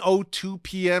 9:02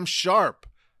 p.m. sharp.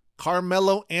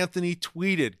 Carmelo Anthony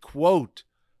tweeted, quote,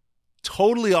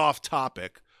 "Totally off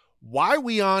topic. Why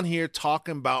we on here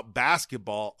talking about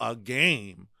basketball, a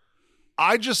game?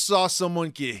 I just saw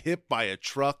someone get hit by a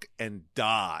truck and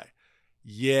die.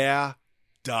 Yeah,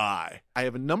 die." I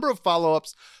have a number of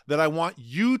follow-ups that I want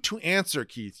you to answer,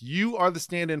 Keith. You are the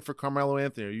stand-in for Carmelo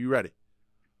Anthony. Are you ready?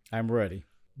 I'm ready.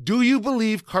 Do you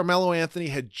believe Carmelo Anthony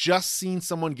had just seen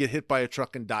someone get hit by a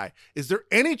truck and die? Is there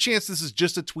any chance this is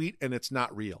just a tweet and it's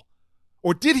not real?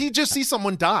 Or did he just see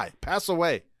someone die, pass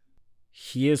away?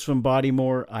 He is from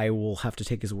Bodymore. I will have to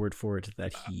take his word for it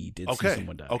that he did see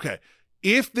someone die. Okay.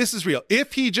 If this is real,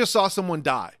 if he just saw someone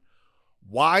die,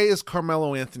 why is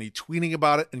Carmelo Anthony tweeting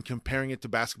about it and comparing it to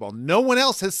basketball? No one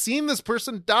else has seen this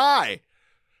person die.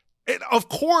 And of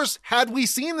course, had we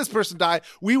seen this person die,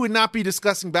 we would not be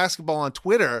discussing basketball on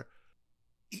Twitter.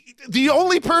 The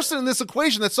only person in this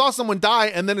equation that saw someone die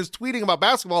and then is tweeting about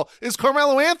basketball is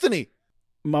Carmelo Anthony.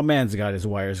 My man's got his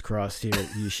wires crossed here.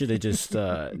 You should have just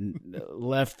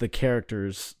left the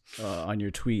characters on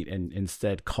your tweet and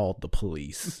instead called the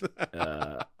police.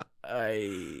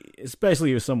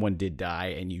 Especially if someone did die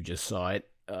and you just saw it.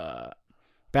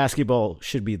 Basketball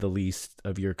should be the least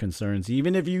of your concerns,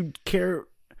 even if you care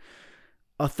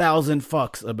 1,000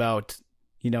 fucks about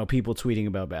people tweeting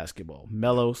about basketball.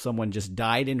 Melo, someone just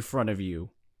died in front of you.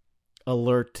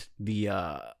 Alert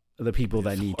the people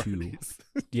that need to.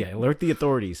 Yeah, alert the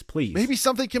authorities, please. Maybe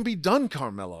something can be done,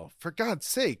 Carmelo. For God's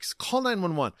sakes, call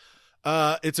 911.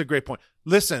 It's a great point.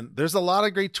 Listen, there's a lot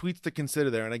of great tweets to consider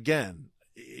there. And again,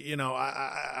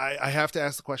 I have to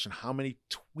ask the question: how many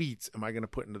tweets am I going to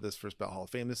put into this First Ballot Hall of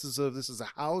Fame? This is a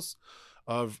house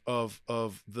of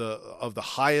the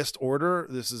highest order.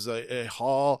 This is a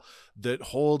hall that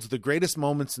holds the greatest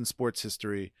moments in sports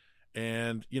history.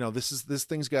 And this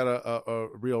thing's got a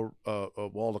real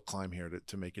wall to climb here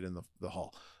to make it in the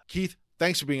hall. Keith,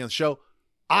 thanks for being on the show.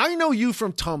 I know you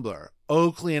from Tumblr,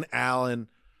 Oakley and Allen.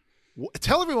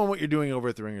 Tell everyone what you're doing over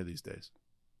at The Ringer these days.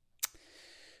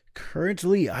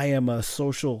 Currently, I am a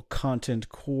social content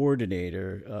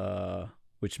coordinator,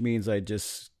 which means I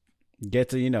just get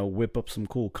to whip up some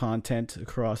cool content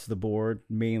across the board,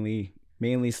 mainly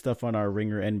stuff on our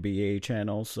Ringer NBA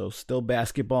channel. So still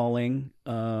basketballing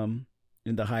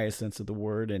in the highest sense of the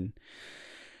word, and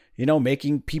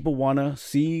making people want to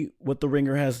see what the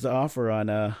Ringer has to offer on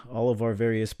all of our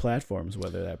various platforms,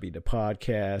 whether that be the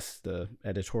podcast, the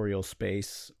editorial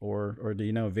space, or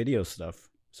the video stuff.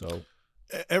 So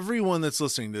everyone that's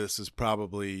listening to this is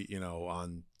probably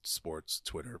on sports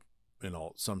Twitter in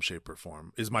some shape or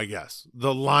form, is my guess.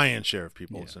 The lion's share of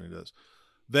people listening to this.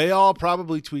 They all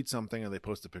probably tweet something, or they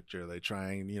post a picture. They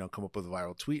try and come up with a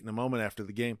viral tweet in a moment after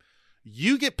the game.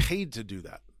 You get paid to do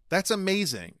that. That's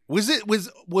amazing.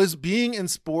 Was being in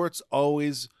sports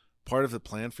always part of the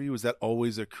plan for you? Was that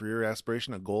always a career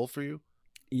aspiration, a goal for you?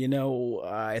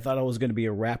 I thought I was going to be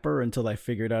a rapper until I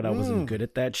figured out I wasn't good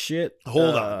at that shit.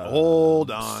 Hold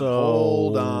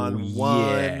on.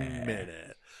 1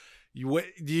 minute.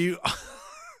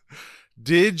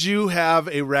 Did you have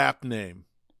a rap name?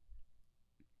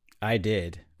 I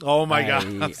did. Oh my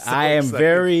God. I am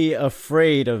very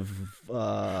afraid of.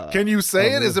 Can you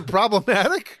say it? Is it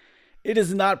problematic? It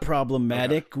is not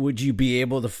problematic. Okay. Would you be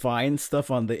able to find stuff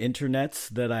on the internets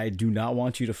that I do not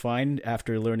want you to find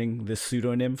after learning this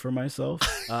pseudonym for myself?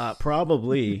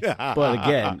 Probably. But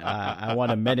again, I want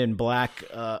to Men in Black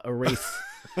erase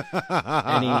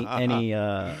any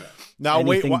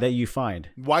anything that you find.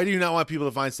 Why do you not want people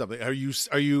to find something? Are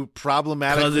you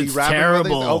problematically it's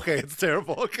terrible. Okay, it's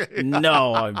terrible. Okay.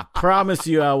 No, I promise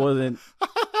you I wasn't.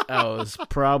 I was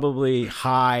probably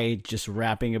high, just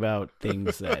rapping about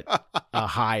things that a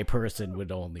high person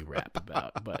would only rap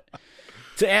about. But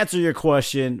to answer your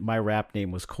question, my rap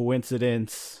name was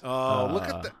Coincidence. Oh, look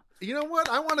at that. You know what?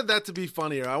 I wanted that to be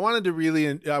funnier. I wanted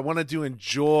to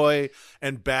enjoy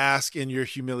and bask in your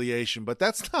humiliation, but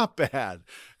that's not bad.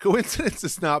 Coincidence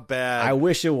is not bad. I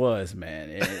wish it was,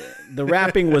 man. The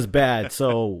rapping was bad,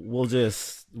 so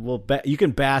you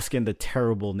can bask in the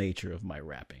terrible nature of my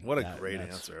rapping. What a great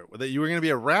answer. That you were going to be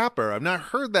a rapper. I've not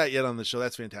heard that yet on the show.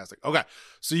 That's fantastic. Okay.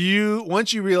 So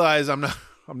once you realize I'm not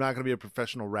going to be a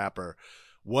professional rapper,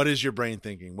 what is your brain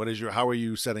thinking? How are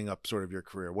you setting up sort of your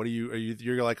career?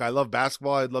 You're like, I love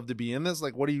basketball. I'd love to be in this.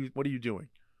 Like, what are you doing?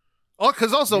 Oh,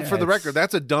 because also for the record,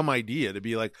 that's a dumb idea to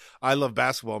be like, I love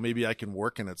basketball. Maybe I can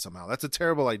work in it somehow. That's a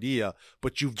terrible idea,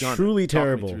 but you've done truly it.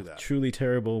 Terrible. Truly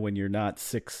terrible when you're not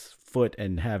 6 foot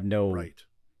and have no, right.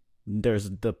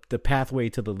 There's the pathway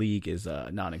to the league is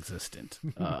non-existent.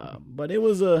 But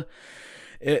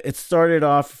it started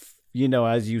off,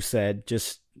 as you said,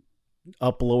 just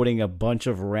uploading a bunch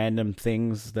of random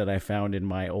things that I found in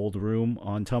my old room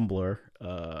on Tumblr.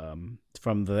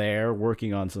 From there,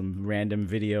 working on some random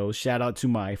videos. Shout out to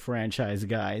my franchise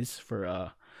guys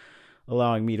for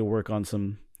allowing me to work on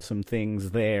some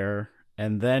things there.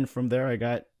 And then from there, I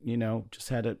got, just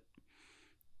had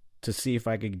to see if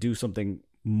I could do something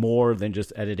more than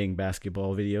just editing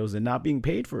basketball videos and not being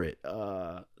paid for it.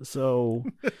 So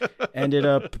ended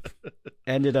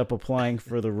up applying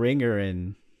for the Ringer,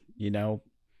 and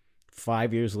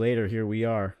 5 years later, here we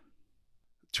are.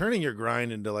 Turning your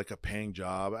grind into like a paying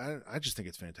job, I just think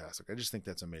it's fantastic. I just think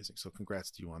that's amazing. So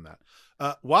congrats to you on that.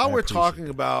 While we're talking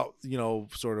about,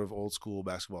 sort of old school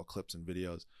basketball clips and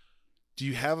videos, do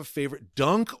you have a favorite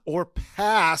dunk or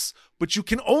pass? But you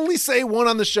can only say one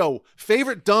on the show.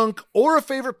 Favorite dunk or a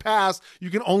favorite pass, you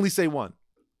can only say one.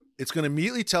 It's going to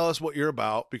immediately tell us what you're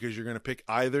about, because you're going to pick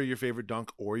either your favorite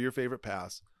dunk or your favorite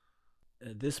pass.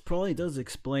 This probably does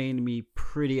explain me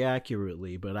pretty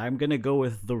accurately, but I'm going to go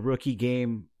with the rookie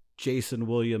game Jason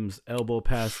Williams elbow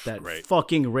pass that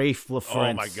fucking Rafe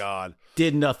LaFrentz. Oh my God.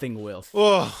 Did nothing with.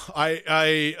 Oh,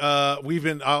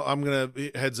 I'm going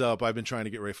to heads up. I've been trying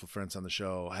to get Rafe LaFrentz on the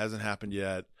show. It hasn't happened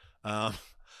yet.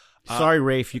 Sorry,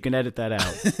 Rafe, you can edit that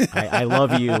out. I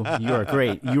love you. You are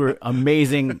great. You were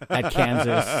amazing at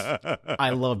Kansas.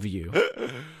 I love you.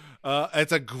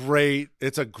 It's a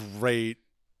great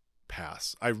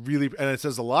pass. And it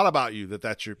says a lot about you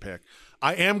that's your pick.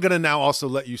 I am going to now also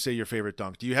let you say your favorite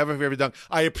dunk. Do you have a favorite dunk?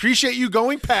 I appreciate you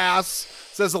going pass.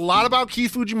 Says a lot about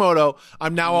Keith Fujimoto.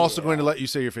 I'm now also going to let you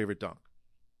say your favorite dunk.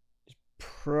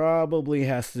 Probably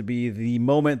has to be the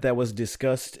moment that was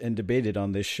discussed and debated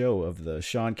on this show of the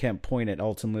Sean Kemp point at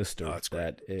Alton Lister. Oh, that's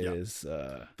great. That is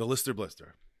the Lister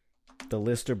Blister. The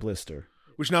Lister Blister.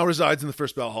 Which now resides in the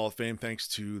First Ballot Hall of Fame, thanks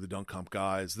to the Dunk Comp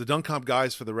guys. The Dunk Comp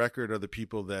guys, for the record, are the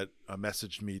people that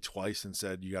messaged me twice and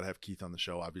said, you got to have Keith on the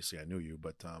show. Obviously, I knew you,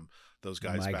 but those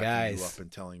guys backing you up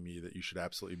and telling me that you should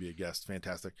absolutely be a guest.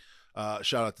 Fantastic.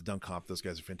 Shout out to Dunk Comp. Those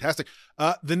guys are fantastic.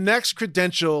 The next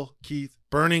credential, Keith,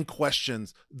 burning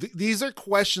questions. These are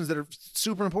questions that are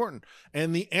super important.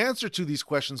 And the answer to these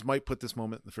questions might put this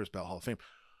moment in the First Ballot Hall of Fame.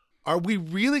 Are we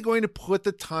really going to put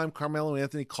the time Carmelo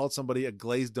Anthony called somebody a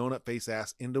glazed donut face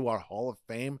ass into our Hall of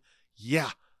Fame? Yeah,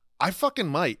 I fucking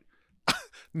might.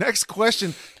 Next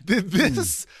question. Did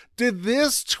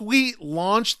this tweet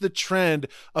launch the trend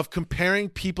of comparing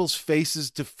people's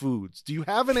faces to foods? Do you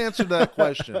have an answer to that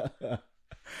question?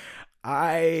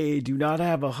 I do not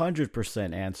have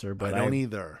 100% answer, but I don't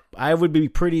either. I would be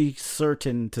pretty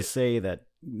certain to say that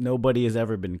nobody has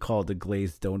ever been called a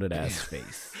glazed donut ass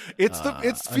face. It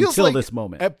feels until like this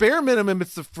moment. At bare minimum,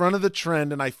 it's the front of the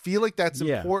trend, and I feel like that's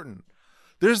important.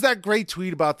 There's that great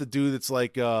tweet about the dude that's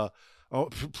like,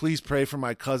 please pray for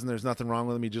my cousin. There's nothing wrong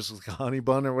with him. He just looks like a honey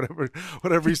bun or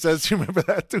whatever he says. Do you remember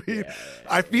that tweet? Yeah,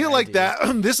 I feel like that.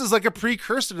 This is like a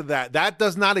precursor to that. That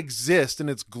does not exist in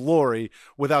its glory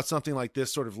without something like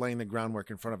this sort of laying the groundwork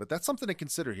in front of it. That's something to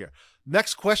consider here.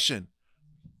 Next question.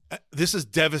 This is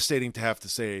devastating to have to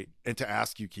say and to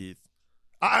ask you, Keith.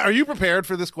 Are you prepared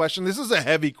for this question? This is a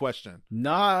heavy question.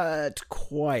 Not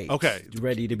quite. Okay.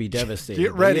 Ready to be devastated.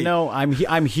 Get ready. But,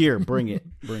 I'm here. Bring it.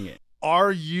 Bring it.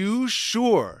 Are you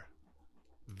sure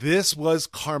this was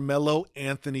Carmelo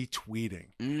Anthony tweeting?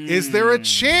 Is there a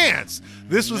chance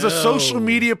this was a social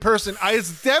media person?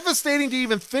 It's devastating to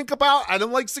even think about. I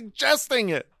don't like suggesting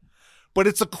it. But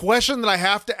it's a question that I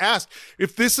have to ask.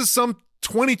 If this is some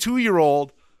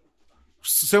 22-year-old,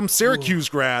 some Syracuse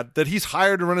grad that he's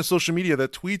hired to run a social media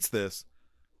that tweets this,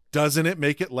 doesn't it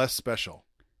make it less special?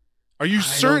 Are you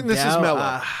certain this is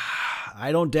Melo?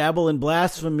 I don't dabble in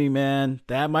blasphemy, man.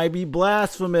 That might be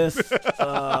blasphemous.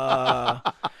 I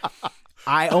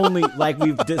only like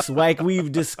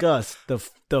we've discussed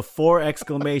the 4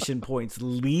 exclamation points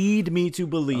lead me to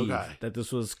believe that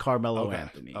this was Carmelo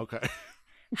Anthony. Okay.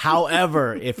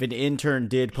 However, if an intern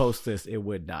did post this, it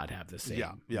would not have the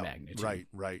same magnitude.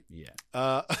 Right.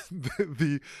 Yeah.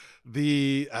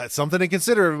 The something to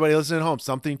consider, everybody listening at home.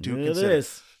 Something to consider.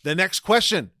 Is. The next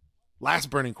question, last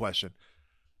burning question.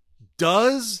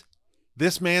 Does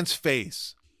this man's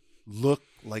face look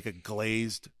like a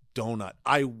glazed donut?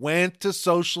 I went to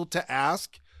social to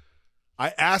ask.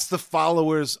 I asked the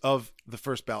followers of the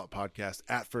First Ballot Podcast,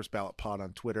 at First Ballot Pod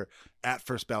on Twitter, at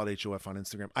First Ballot HOF on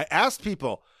Instagram. I asked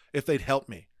people if they'd help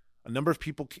me. A number of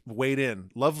people weighed in.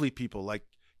 Lovely people like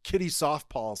Kitty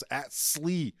Softpaws at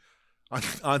Slee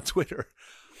on Twitter.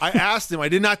 I asked him. I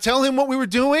did not tell him what we were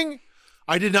doing.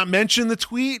 I did not mention the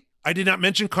tweet. I did not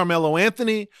mention Carmelo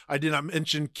Anthony. I did not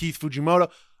mention Keith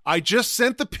Fujimoto. I just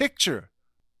sent the picture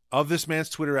of this man's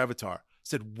Twitter avatar.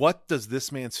 Said, what does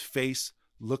this man's face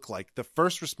look like? The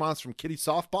first response from Kitty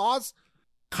Softpaws,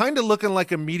 kind of looking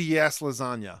like a meaty ass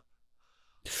lasagna,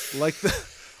 like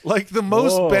the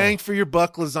most bang for your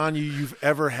buck lasagna you've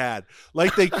ever had.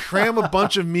 Like they cram a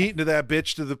bunch of meat into that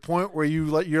bitch to the point where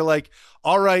you're like,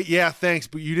 all right, yeah, thanks,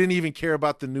 but you didn't even care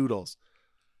about the noodles.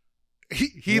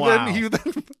 He then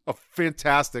a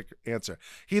fantastic answer.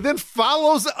 He then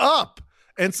follows up,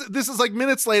 and this is like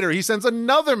minutes later. He sends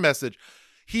another message.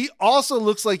 He also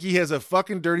looks like he has a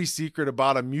fucking dirty secret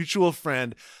about a mutual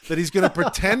friend that he's going to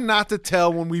pretend not to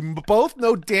tell when we both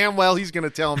know damn well he's going to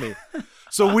tell me.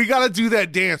 So we got to do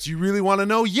that dance. You really want to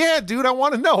know? Yeah, dude, I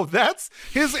want to know. That's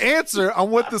his answer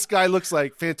on what this guy looks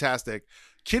like. Fantastic.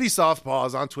 Kitty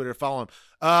Softpaws on Twitter. Follow him.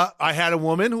 I had a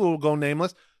woman who will go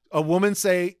nameless. A woman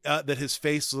say that his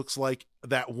face looks like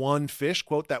that one fish,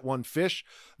 quote, that one fish.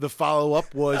 The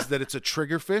follow-up was that it's a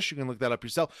trigger fish. You can look that up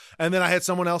yourself. And then I had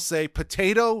someone else say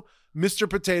potato, Mr.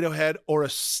 Potato Head, or a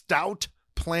stout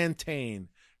plantain.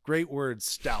 Great word,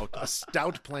 stout. A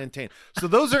stout plantain. So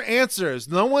those are answers.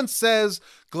 No one says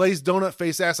glazed donut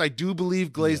face ass. I do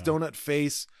believe glazed donut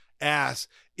face ass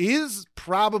is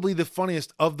probably the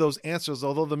funniest of those answers,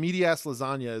 although the meaty ass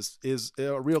lasagna is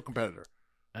a real competitor.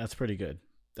 That's pretty good.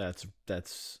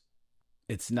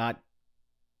 It's not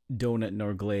donut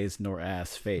nor glazed nor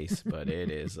ass face, but it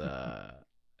is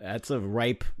that's a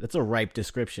ripe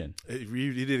description.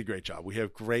 You did a great job. We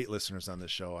have great listeners on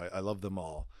this show. I love them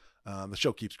all. The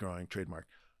show keeps growing. Trademark.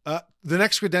 The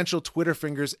next credential, Twitter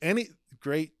fingers. Any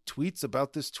great tweets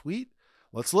about this tweet?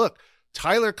 Let's look.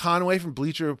 Tyler Conway from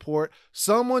Bleacher Report.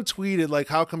 Someone tweeted, like,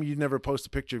 how come you never post a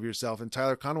picture of yourself? And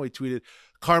Tyler Conway tweeted,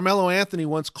 Carmelo Anthony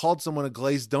once called someone a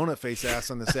glazed donut face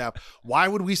ass on this app. Why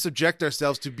would we subject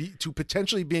ourselves to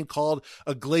potentially being called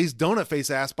a glazed donut face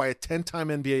ass by a 10-time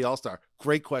NBA All-Star?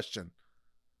 Great question.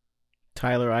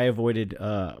 Tyler, I avoided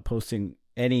posting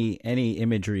any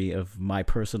imagery of my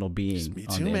personal being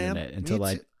on the internet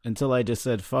until I just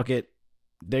said, fuck it.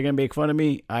 They're going to make fun of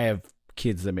me. I have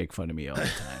kids that make fun of me all the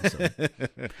time.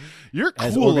 So. You're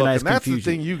cool looking. That's the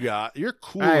thing you got. You're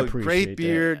cool. Great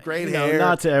beard, that. Great hair.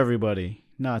 Not to everybody.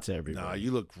 No, you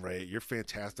look great. You're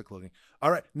fantastic looking. All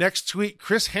right. Next tweet.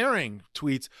 Chris Herring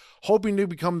tweets, hoping to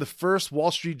become the first Wall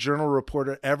Street Journal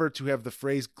reporter ever to have the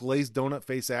phrase glazed donut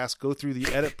face ass go through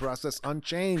the edit process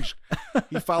unchanged.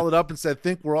 He followed up and said,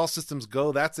 think where all systems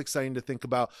go. That's exciting to think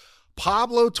about.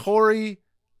 Pablo Torre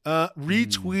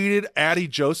retweeted Addie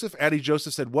Joseph. Addie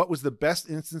Joseph said, what was the best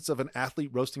instance of an athlete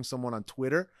roasting someone on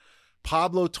Twitter?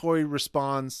 Pablo Torre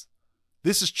responds,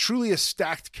 This is truly a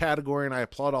stacked category, and I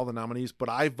applaud all the nominees, but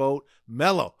I vote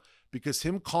Mello because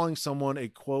him calling someone a,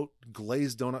 quote,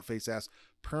 glazed donut face ass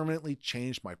permanently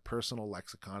changed my personal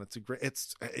lexicon.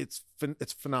 It's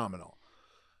phenomenal.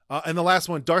 And the last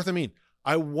one, Darth Amin.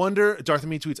 Darth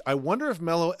Amin tweets, I wonder if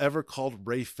Mello ever called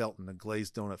Ray Felton a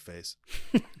glazed donut face.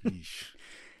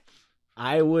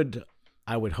 I would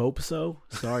hope so.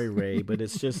 Sorry, Ray, but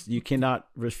it's just, you cannot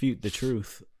refute the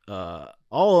truth.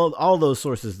 All those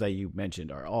sources that you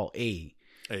mentioned are all A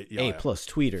plus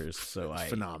tweeters. So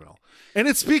phenomenal. And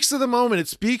it speaks to the moment. It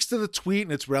speaks to the tweet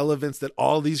and its relevance that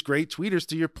all these great tweeters,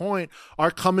 to your point,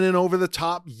 are coming in over the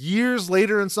top years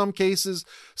later in some cases,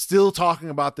 still talking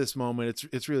about this moment.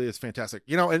 It's fantastic.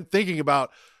 And thinking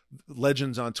about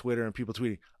legends on Twitter and people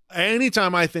tweeting.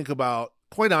 Anytime I think about,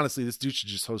 quite honestly, this dude should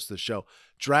just host this show.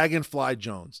 Dragonfly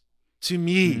Jones, to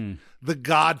me, the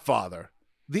godfather,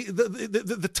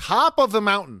 the top of the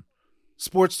mountain,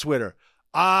 sports Twitter.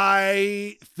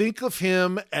 I think of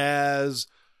him as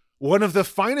one of the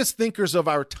finest thinkers of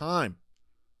our time.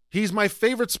 He's my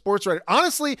favorite sports writer.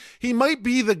 Honestly, he might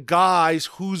be the guy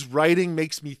whose writing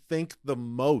makes me think the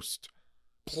most.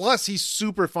 Plus, he's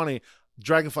super funny.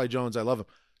 Dragonfly Jones, I love him.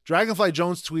 Dragonfly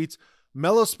Jones tweets,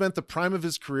 Melo spent the prime of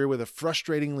his career with a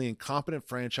frustratingly incompetent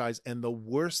franchise, and the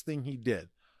worst thing he did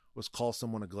was call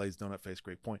someone a glazed donut face.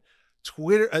 Great point.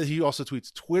 Twitter, he also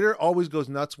tweets, Twitter always goes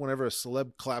nuts whenever a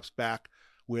celeb claps back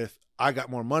with, I got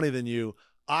more money than you.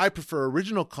 I prefer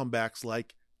original comebacks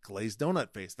like glazed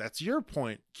donut face. That's your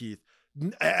point, Keith.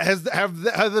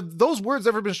 Have those words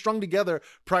ever been strung together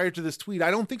prior to this tweet?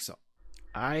 I don't think so.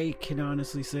 I can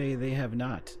honestly say they have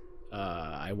not.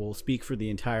 I will speak for the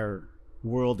entire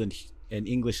world and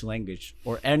English language,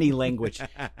 or any language,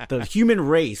 the human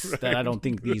race, that I don't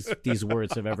think these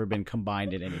words have ever been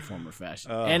combined in any form or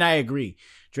fashion. And I agree.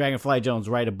 Dragonfly Jones,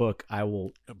 write a book. I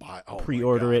will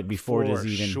pre-order it before it is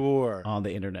even on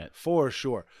the internet. For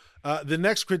sure. The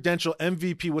next credential,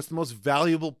 MVP. What's the most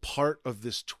valuable part of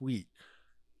this tweet?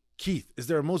 Keith, is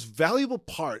there a most valuable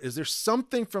part? Is there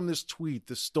something from this tweet,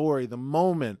 the story, the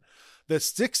moment that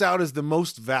sticks out as the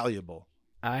most valuable?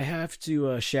 I have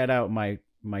to shout out my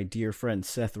dear friend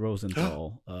Seth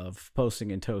Rosenthal of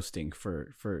Posting and Toasting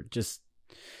for just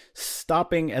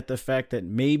stopping at the fact that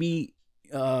maybe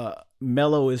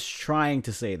Mello is trying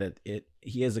to say that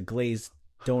he has a glazed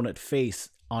donut face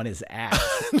on his ass.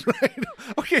 Right.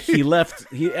 Okay. He left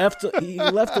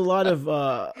a lot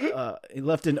of he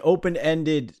left an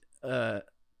open-ended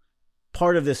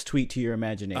part of this tweet to your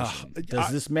imagination.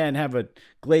 Does this man have a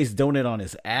glazed donut on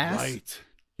his ass? Right.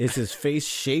 Is his face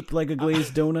shaped like a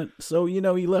glazed donut? So, he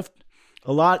left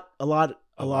a lot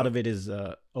of it is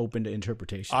open to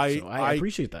interpretation. I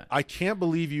appreciate that. I can't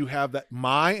believe you have that.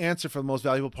 My answer for the most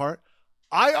valuable part,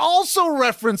 I also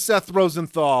referenced Seth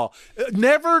Rosenthal.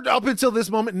 Never, up until this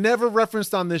moment, never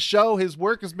referenced on this show. His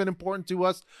work has been important to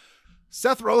us.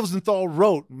 Seth Rosenthal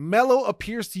wrote, Mello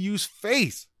appears to use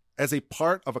face as a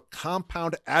part of a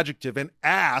compound adjective and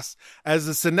ass as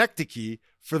a synecdoche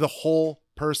for the whole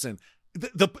person.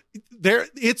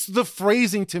 It's the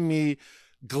phrasing to me,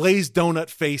 glazed donut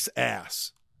face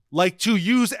ass. Like to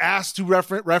use ass to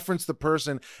reference the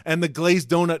person, and the glazed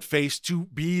donut face to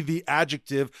be the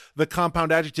adjective, the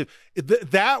compound adjective.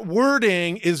 That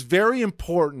wording is very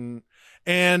important.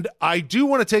 And I do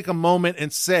want to take a moment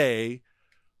and say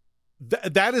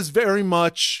that is very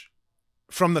much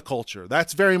from the culture.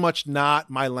 That's very much not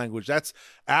my language. That's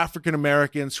African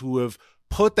Americans who have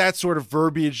put that sort of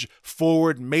verbiage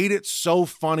forward, made it so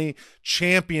funny,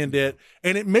 championed it.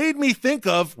 And it made me think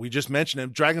of, we just mentioned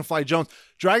him, Dragonfly Jones.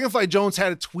 Dragonfly Jones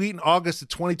had a tweet in August of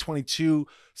 2022,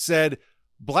 said,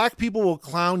 Black people will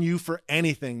clown you for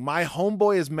anything. My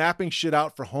homeboy is mapping shit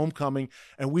out for homecoming,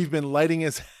 and we've been lighting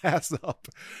his ass up.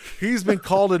 He's been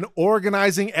called an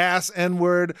organizing ass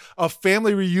N-word, a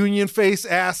family reunion face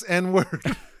ass N-word.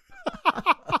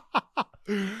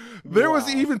 There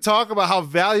was even talk about how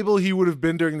valuable he would have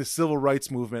been during the civil rights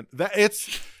movement. That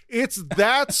it's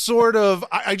that sort of,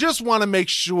 I just want to make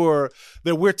sure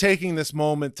that we're taking this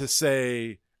moment to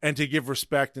say and to give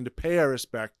respect and to pay our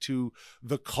respect to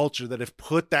the culture that have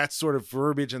put that sort of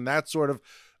verbiage and that sort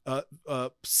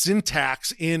of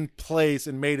syntax in place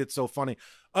and made it so funny.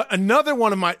 Another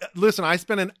one of listen, I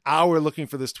spent an hour looking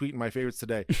for this tweet in my favorites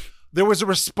today. There was a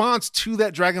response to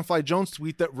that Dragonfly Jones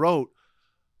tweet that wrote,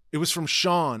 it was from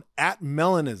Sean at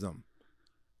Melanism.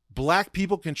 Black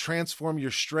people can transform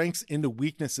your strengths into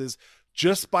weaknesses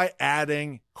just by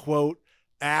adding, quote,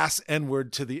 ass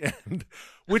N-word to the end.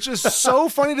 which is so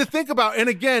funny to think about. And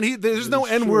again, there's no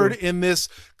N-word in this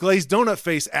glazed donut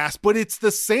face ass, but it's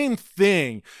the same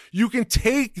thing. You can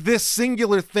take this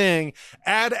singular thing,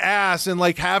 add ass, and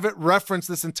like have it reference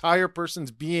this entire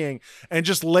person's being and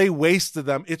just lay waste to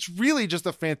them. It's really just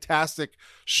a fantastic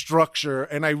structure,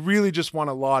 and I really just want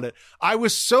to laud it. I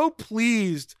was so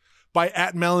pleased by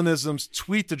 @Melanism's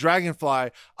tweet to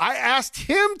Dragonfly. I asked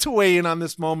him to weigh in on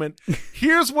this moment.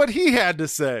 Here's what he had to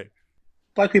say.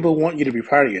 Black people want you to be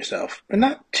proud of yourself, but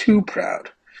not too proud.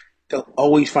 They'll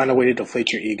always find a way to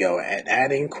deflate your ego, and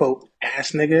adding, quote,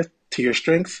 ass nigga to your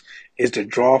strengths is the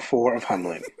draw for of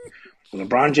humbling. When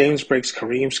LeBron James breaks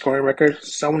Kareem's scoring record,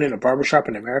 someone in a barbershop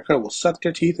in America will suck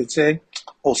their teeth and say,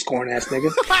 oh, scoring ass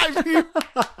nigga.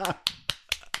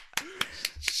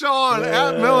 Sean,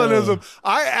 @Melanism,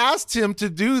 I asked him to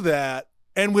do that,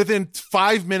 and within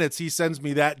 5 minutes, he sends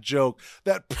me that joke,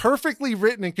 that perfectly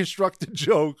written and constructed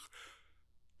joke.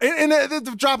 And at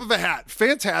the drop of a hat.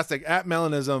 Fantastic.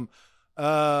 @Melanism.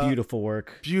 Beautiful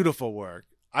work. Beautiful work.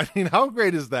 I mean, how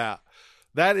great is that?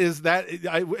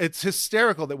 It's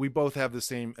hysterical that we both have the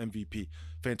same MVP.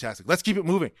 Fantastic. Let's keep it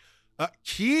moving.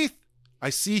 Keith,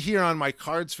 I see here on my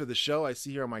cards for the show,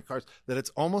 that it's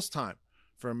almost time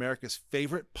for America's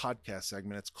favorite podcast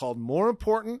segment. It's called More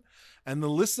Important, and the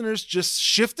listeners just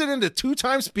shifted into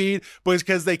 2x speed, but it's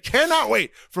because they cannot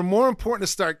wait for More Important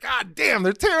to start. God damn,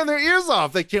 they're tearing their ears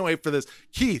off. They can't wait for this.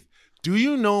 Keith, do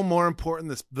you know More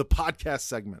Important, the podcast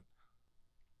segment?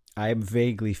 I am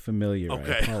vaguely familiar.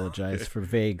 Okay. I apologize for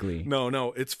vaguely.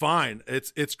 No, it's fine.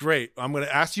 It's great. I'm going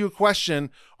to ask you a question.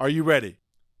 Are you ready?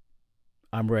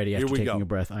 I'm ready. After taking a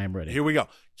breath, I am ready. Here we go.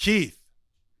 Keith,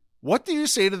 what do you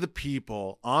say to the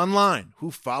people online who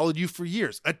followed you for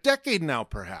years, a decade now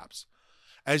perhaps,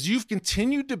 as you've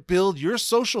continued to build your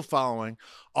social following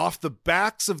off the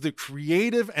backs of the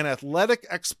creative and athletic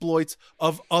exploits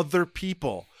of other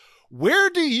people? Where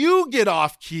do you get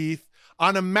off, Keith,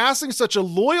 on amassing such a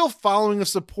loyal following of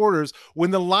supporters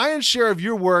when the lion's share of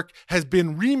your work has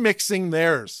been remixing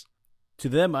theirs? To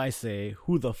them, I say,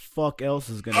 who the fuck else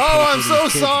is going to I'm so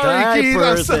sorry, Keith.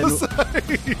 I'm so sorry.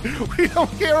 We don't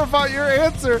care about your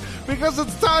answer because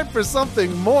it's time for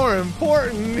something more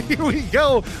important. Here we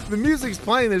go. The music's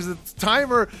playing. There's a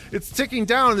timer. It's ticking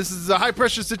down. This is a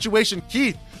high-pressure situation.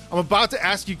 Keith, I'm about to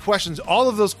ask you questions. All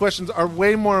of those questions are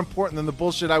way more important than the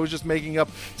bullshit I was just making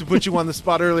up to put you on the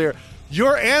spot earlier.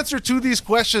 Your answer to these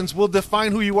questions will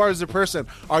define who you are as a person.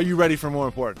 Are you ready for More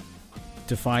Important?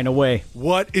 Define away.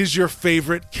 What is your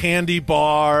favorite candy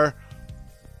bar?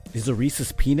 Is a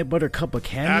Reese's peanut butter cup a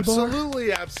candy bar?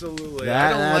 Absolutely.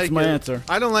 That's my answer.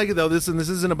 I don't like it, though. This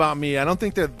isn't about me. I don't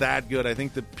think they're that good. I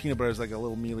think the peanut butter is like a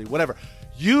little mealy. Whatever.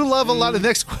 You love a lot of...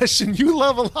 Next question. You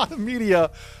love a lot of media.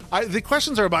 The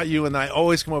questions are about you, and I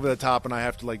always come over the top, and I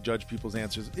have to like judge people's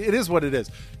answers. It is what it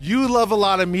is. You love a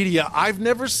lot of media I've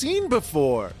never seen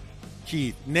before.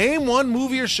 Keith, name one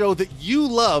movie or show that you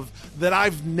love that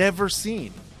I've never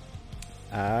seen.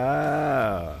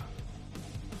 I'm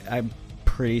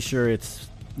pretty sure it's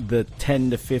the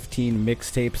 10 to 15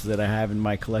 mixtapes that I have in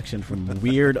my collection from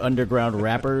weird underground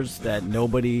rappers that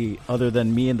nobody other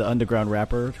than me and the underground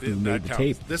rapper who made the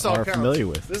tape are familiar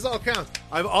with. This all counts.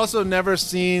 I've also never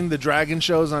seen the Dragon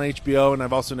shows on HBO, and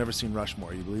I've also never seen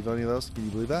Rushmore. You believe any of those? Can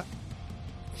you believe that?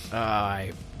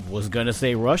 I was going to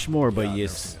say Rushmore, but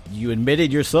you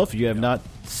admitted yourself you have not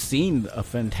seen a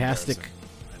fantastic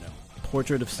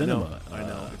portrait of cinema. I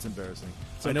know. It's embarrassing.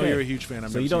 I know you're a huge fan.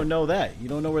 So you don't know that. You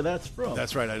don't know where that's from.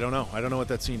 That's right. I don't know. I don't know what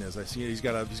that scene is. I see he's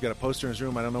got a poster in his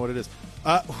room. I don't know what it is.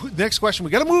 Next question.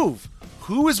 We got to move.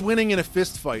 Who is winning in a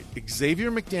fist fight,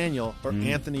 Xavier McDaniel or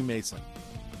Anthony Mason?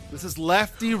 This is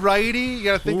lefty righty. You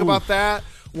got to think about that.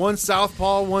 One's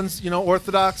southpaw. One's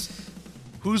orthodox.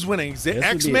 Who's winning,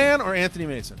 X-Man or Anthony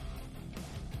Mason?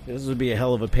 This would be a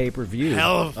hell of a pay-per-view.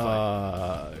 Hell of a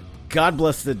fight. God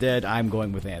bless the dead. I'm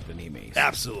going with Anthony Mason.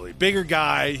 Absolutely. Bigger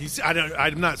guy.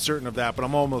 I'm not certain of that, but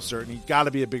I'm almost certain. He's got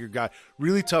to be a bigger guy.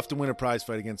 Really tough to win a prize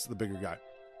fight against the bigger guy.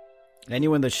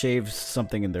 Anyone that shaves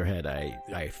something in their head,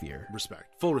 I fear. Respect.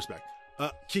 Full respect.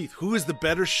 Keith, who is the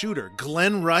better shooter,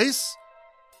 Glenn Rice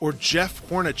or Jeff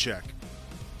Hornacek?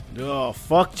 Oh,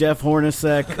 fuck Jeff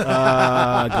Hornacek,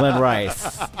 Glenn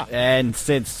Rice. And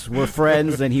since we're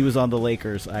friends and he was on the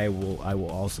Lakers, I will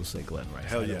also say Glenn Rice.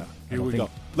 Hell yeah. Here we go.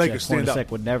 Lakers, Jeff stand Hornacek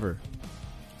up. Would never.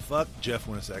 Fuck Jeff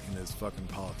Hornacek and his fucking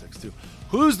politics, too.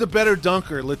 Who's the better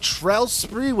dunker, Latrell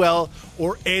Sprewell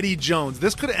or Eddie Jones?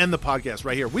 This could end the podcast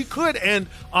right here. We could end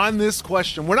on this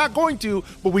question. We're not going to,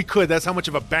 but we could. That's how much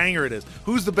of a banger it is.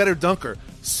 Who's the better dunker,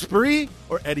 Spree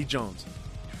or Eddie Jones?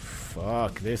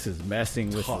 Fuck, this is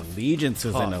messing with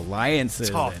allegiances and alliances.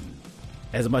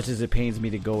 as much as it pains me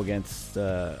to go against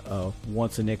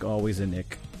once a Nick, always a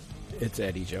Nick, it's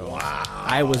Eddie Jones. Wow.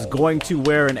 I was going to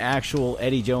wear an actual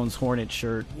Eddie Jones Hornet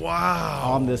shirt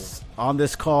on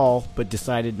this call, but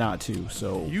decided not to.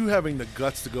 So you having the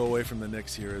guts to go away from the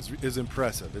Knicks here is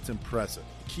impressive. It's impressive.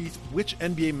 Keith, which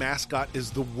NBA mascot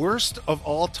is the worst of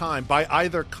all time by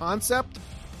either concept,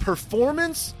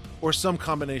 performance, or some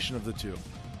combination of the two?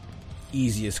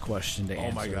 Easiest question to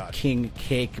answer. Oh my God. King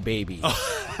Cake Baby.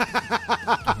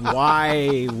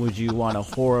 Why would you want to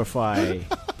horrify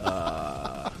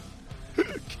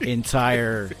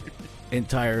entire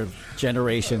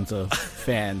generations of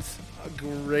fans? A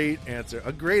great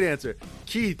answer.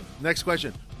 Keith, next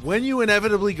question. When you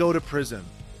inevitably go to prison,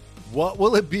 what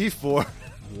will it be for?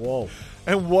 Whoa.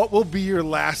 And what will be your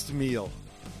last meal?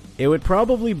 It would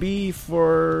probably be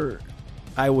for...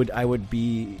 I would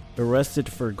be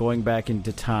arrested for going back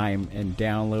into time and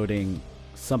downloading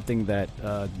something that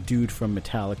dude from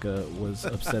Metallica was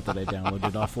upset that I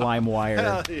downloaded off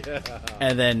LimeWire. Yeah.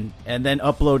 and then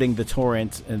uploading the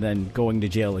torrent and then going to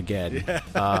jail again.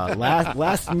 Yeah.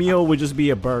 Last meal would just be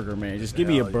a burger, man. Just give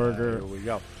me a burger. Here we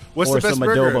go. What's or the best some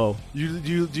burger?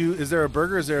 adobo. Is there a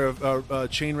burger? Is there a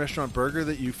chain restaurant burger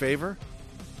that you favor?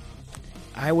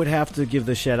 I would have to give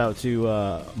the shout out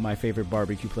to my favorite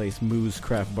barbecue place, Moo's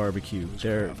Craft Barbecue.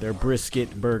 Their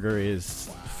brisket burger is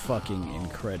fucking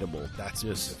incredible. That's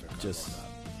just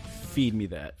feed me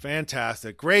that.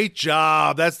 Fantastic. Great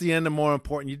job. That's the end of More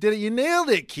Important. You did it. You nailed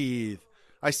it, Keith.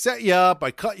 I set you up.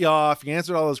 I cut you off. You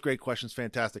answered all those great questions.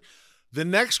 Fantastic. The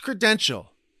next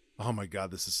credential. Oh my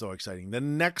God, this is so exciting. The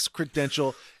next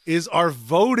credential is our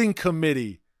voting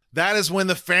committee. That is when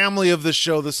the family of the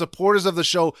show, the supporters of the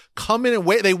show, come in and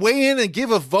they weigh in and give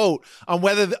a vote on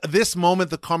whether this moment,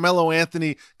 the Carmelo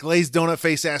Anthony glazed donut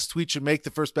face ass tweet, should make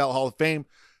the First Ballot Hall of Fame.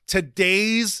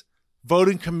 Today's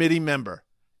voting committee member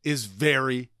is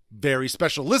very, very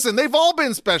special. Listen, they've all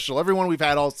been special. Everyone we've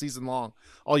had all season long,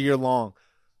 all year long.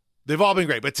 They've all been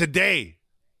great. But today,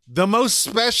 the most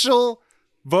special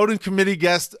voting committee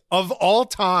guest of all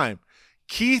time.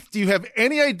 Keith, do you have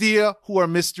any idea who our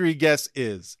mystery guest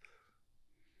is?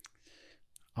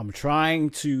 I'm trying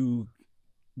to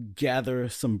gather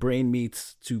some brain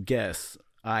meats to guess.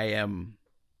 I am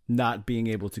not being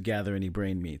able to gather any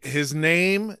brain meats. His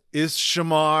name is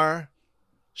Shamar.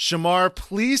 Shamar,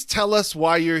 please tell us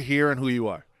why you're here and who you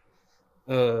are.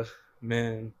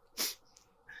 Man,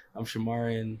 I'm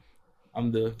Shamar and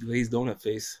I'm the glazed donut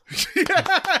face.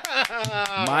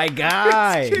 My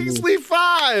guy. It's Kingsley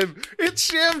 5. It's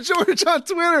Sham George on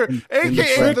Twitter,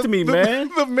 a.k.a.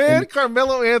 the man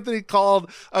Carmelo Anthony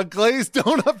called a glazed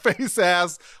donut face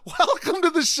ass. Welcome to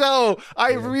the show.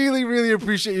 I really, really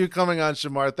appreciate you coming on,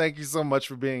 Shamar. Thank you so much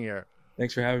for being here.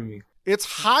 Thanks for having me. It's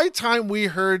high time we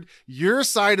heard your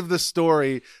side of the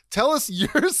story. Tell us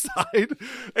your side.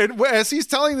 And as he's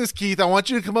telling this, Keith, I want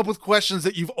you to come up with questions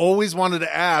that you've always wanted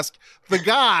to ask the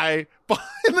guy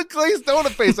behind the glazed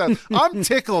donut face. I'm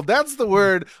tickled. That's the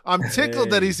word. I'm tickled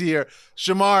that he's here.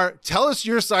 Shamar, tell us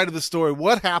your side of the story.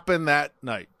 What happened that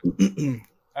night? All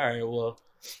right. Well,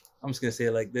 I'm just going to say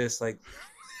it like this. Like,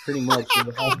 pretty much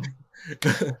what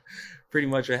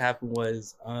happened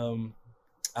was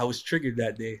I was triggered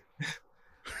that day.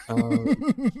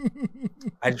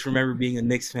 I just remember being a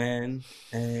Knicks fan,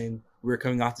 and we were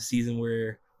coming off the season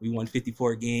where we won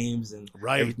 54 games and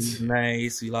everything was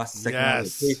nice. We lost the second round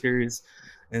of the Lakers,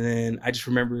 and then I just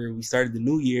remember we started the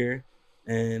new year,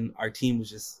 and our team was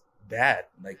just bad.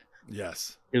 Like,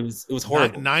 yes, it was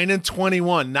horrible.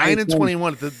 9-21,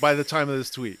 9-21 by the time of this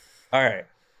tweet. All right,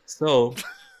 so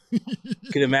you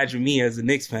can imagine me as a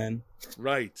Knicks fan,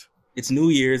 right? It's New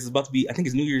Year's. It's about to be, I think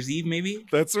it's New Year's Eve, maybe?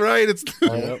 That's right. It's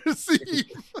New Year's Eve.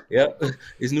 Yep.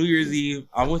 It's New Year's Eve.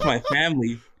 I'm with my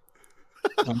family.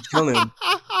 I'm chilling.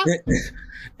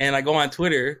 And I go on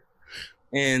Twitter,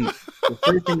 and the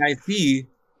first thing I see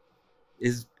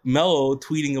is Melo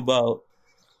tweeting about,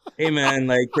 hey, man,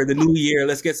 like, for the new year,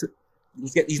 let's get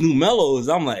these new Melos.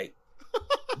 I'm like,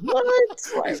 what?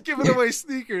 Like, he's giving away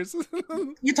sneakers.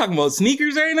 You talking about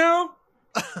sneakers right now?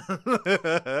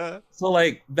 So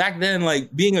like back then,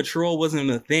 like being a troll wasn't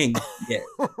a thing yet,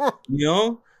 you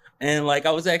know, and like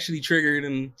I was actually triggered,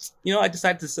 and you know I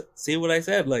decided to say what I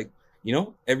said. Like, you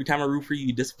know, every time I root for you,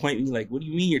 you disappoint me. Like, what do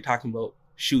you mean you're talking about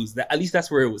shoes? At least that's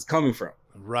where it was coming from.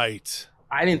 Right.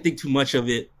 I didn't think too much of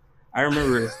it. I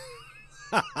remember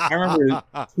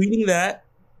tweeting that,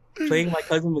 playing my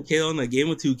cousin Mikhail in a game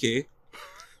of 2K.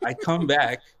 I come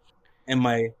back, and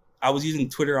I was using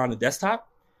Twitter on the desktop.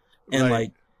 And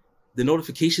like the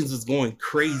notifications was going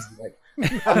crazy. Like,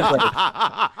 I was like,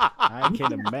 I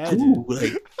can imagine.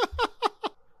 like,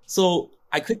 so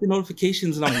I click the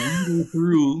notifications and I'm reading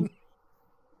through.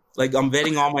 Like, I'm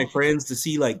vetting all my friends to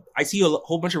see, like, I see a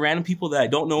whole bunch of random people that I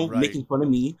don't know making fun of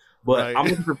me, but I'm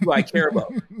looking for people I care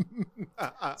about.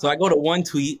 So I go to one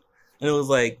tweet, and it was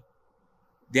like,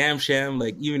 damn, Sham,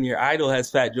 like, even your idol has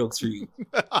fat jokes for you.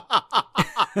 And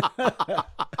I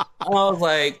was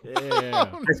like,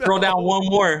 I scroll down one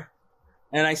more,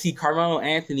 and I see Carmelo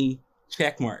Anthony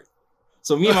checkmark.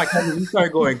 So me and my cousin, we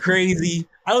started going crazy.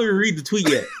 I don't even read the tweet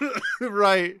yet.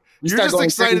 Right. You're just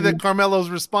excited that Carmelo's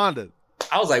responded.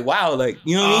 I was like, wow, like,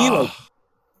 you know what I mean? Like,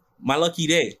 my lucky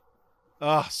day.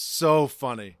 Oh, so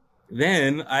funny.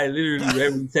 Then I literally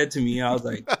read what he said to me, and I was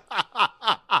like,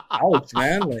 ouch,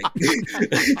 man. Like,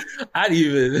 I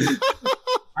didn't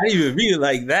even read it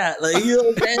like that. Like, you know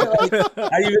what I'm saying? Like,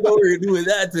 I didn't even know we were doing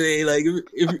that today. Like,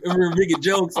 if we were making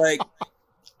jokes, like,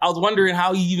 I was wondering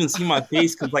how he even see my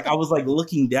face, because, like, I was, like,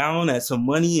 looking down at some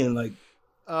money, and, like,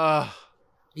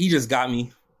 he just got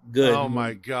me. Good. Oh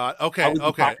my God. Okay.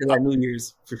 Okay. New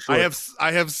Year's for sure.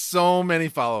 I have so many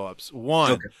follow-ups.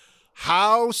 One,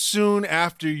 how soon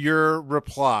after your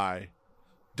reply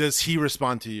does he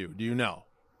respond to you? Do you know?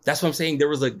 That's what I'm saying. There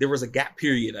was a gap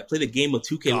period. I played a game of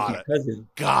 2K with my cousin.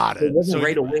 Got it. It wasn't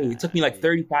right away. It took me like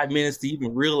 35 minutes to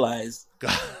even realize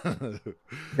that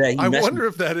he I wonder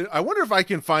if I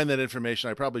can find that information.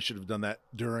 I probably should have done that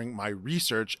during my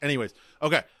research. Anyways,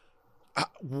 okay.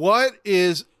 What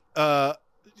is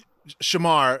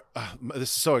Shamar, this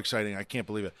is so exciting. I can't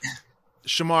believe it.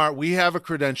 Shamar, we have a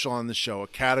credential on the show, a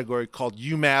category called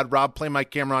You Mad. Rob, play my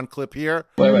camera on clip here.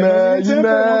 You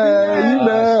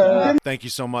mad. Thank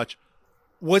you so much.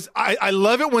 I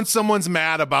love it when someone's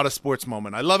mad about a sports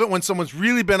moment. I love it when someone's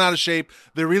really been out of shape.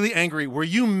 They're really angry. Were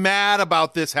you mad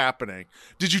about this happening?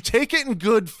 Did you take it in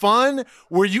good fun?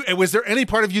 Was there any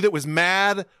part of you that was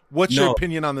mad? What's your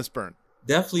opinion on this burn?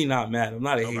 Definitely not mad. I'm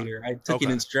not a hater. I took it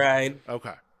in stride.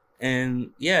 Okay. And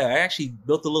yeah, I actually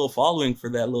built a little following for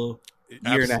that little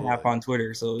year and a half on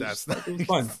Twitter. So it was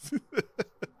fun.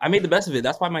 I made the best of it.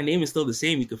 That's why my name is still the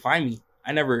same. You can find me.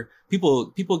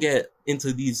 People get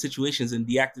into these situations and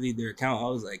deactivate their account. I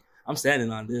was like, I'm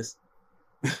standing on this.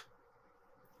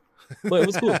 But it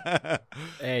was cool.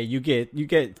 Hey, you get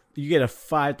a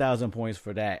 5,000 points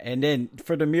for that, and then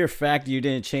for the mere fact you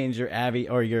didn't change your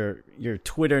or your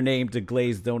Twitter name to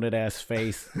Glazed Donut Ass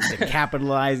Face to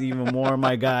capitalize even more,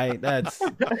 my guy.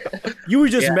 You were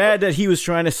just mad that he was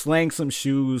trying to slang some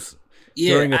shoes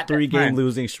during a 3-game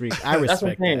losing streak. I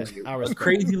respect that. I respect a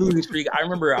crazy losing streak. I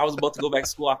remember I was about to go back to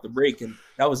school after break, and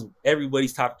that was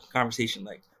everybody's top conversation.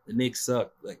 Like, the Knicks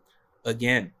suck. Like,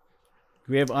 again.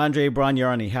 We have Andre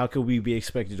Bragnani. How could we be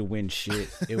expected to win shit?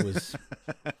 It was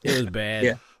bad.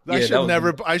 Yeah. I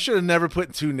should have never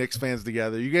put two Knicks fans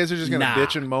together. You guys are just gonna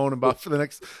bitch and moan about for the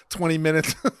next 20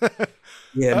 minutes.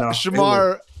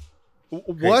 Shamar,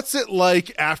 what's it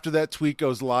like after that tweet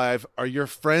goes live? Are your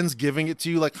friends giving it to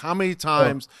you? Like, how many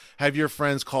times have your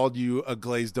friends called you a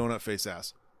glazed donut face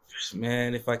ass?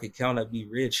 Man, if I could count, I'd be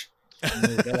rich.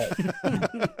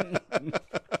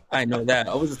 I know that.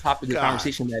 I was the topic of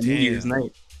conversation that New Year's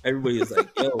night. Everybody was like,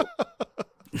 yo,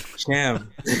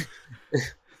 Sham.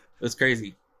 It was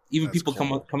crazy. Even people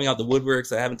coming out the woodworks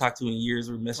that I haven't talked to in years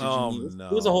were messaging me.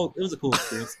 It was a cool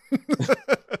experience.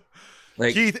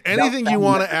 Like, Keith, anything you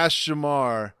want to ask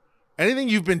Shamar, anything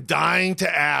you've been dying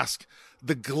to ask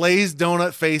the glazed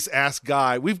donut face ass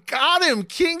guy, we've got him.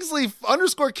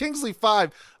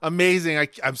 Kingsley_Kingsley5. Amazing.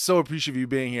 I'm so appreciative of you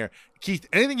being here. Keith,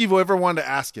 anything you've ever wanted to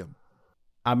ask him?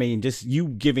 I mean, just you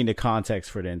giving the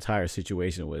context for the entire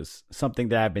situation was something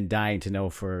that I've been dying to know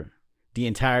for the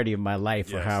entirety of my life,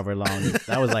 for however long.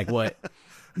 That was like, what,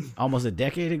 almost a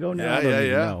decade ago now? I don't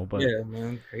even know. But yeah,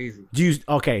 man, crazy. Do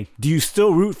you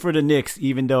still root for the Knicks,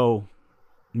 even though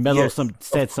Melo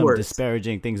said some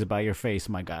disparaging things about your face,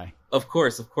 my guy? Of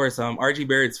course. RG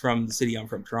Barrett's from the city. I'm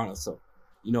from Toronto, so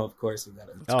of course we got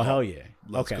it. Hell yeah.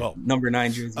 Let's go. Number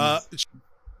 9 jersey.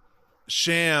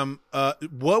 Sham,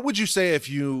 what would you say if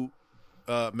you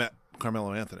met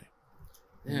Carmelo Anthony?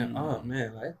 Yeah, oh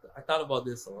man, I thought about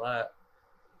this a lot.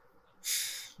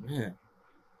 Man,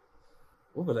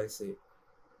 what would I say?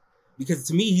 Because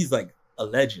to me, he's like a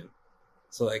legend.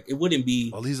 So like, it wouldn't be.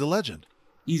 Well, he's a legend.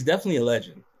 He's definitely a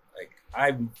legend. Like,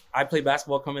 I played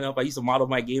basketball coming up. I used to model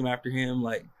my game after him.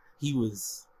 Like, he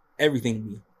was everything to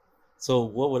me. So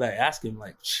what would I ask him?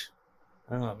 Like,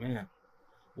 oh man.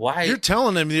 Why? You're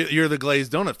telling him you're the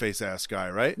glazed donut face ass guy,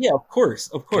 right? Yeah, of course.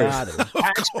 I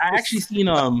actually seen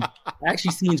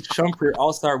Shumpert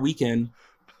All-Star Weekend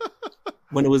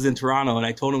when it was in Toronto, and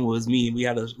I told him it was me, and we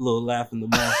had a little laugh in the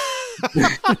mall.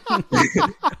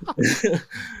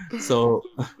 So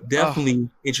definitely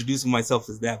introducing myself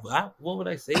as that. But what would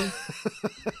I say?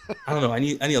 I don't know. I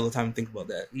need a little time to think about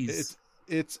that.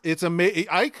 It's amazing.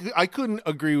 I couldn't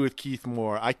agree with Keith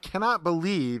more. I cannot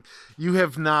believe you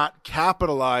have not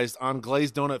capitalized on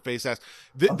Glazed Donut Face Ass.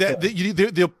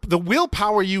 The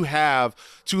willpower you have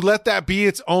to let that be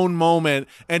its own moment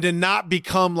and to not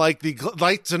become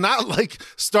to not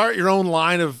start your own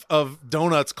line of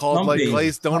donuts called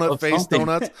Glazed Donut Face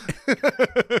Donuts.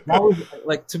 That was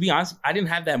to be honest, I didn't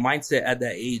have that mindset at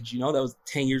that age. That was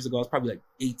 10 years ago. I was probably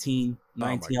 18,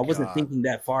 19. I wasn't thinking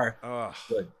that far.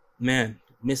 But man,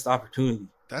 missed opportunity.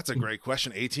 That's a great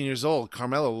question. 18 years old,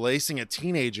 Carmelo lacing a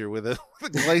teenager with a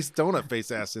glazed donut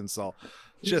face ass insult.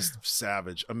 Just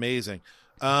savage. Amazing.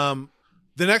 The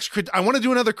next, I want to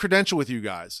do another credential with you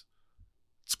guys.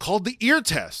 It's called the ear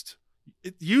test.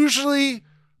 Usually,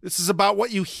 this is about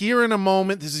what you hear in a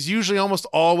moment. This is usually almost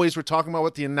always we're talking about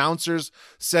what the announcers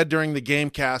said during the game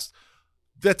cast.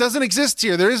 That doesn't exist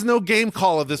here. There is no game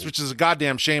call of this, which is a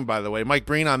goddamn shame, by the way. Mike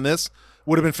Breen on this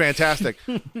would have been fantastic.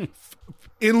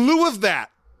 In lieu of that,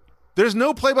 there's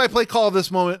no play-by-play call of this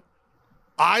moment.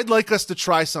 I'd like us to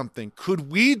try something.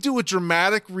 Could we do a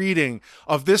dramatic reading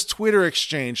of this Twitter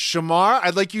exchange? Shamar,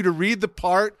 I'd like you to read the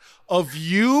part of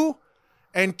you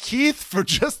and Keith for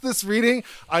just this reading.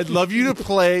 I'd love you to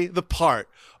play the part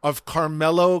of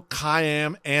Carmelo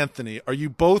Kayam Anthony. Are you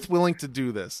both willing to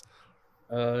do this?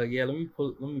 Yeah, let me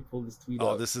pull this tweet Oh,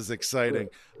 up. this is exciting.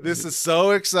 This is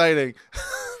so exciting.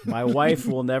 My wife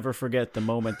will never forget the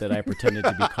moment that I pretended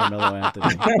to be Carmelo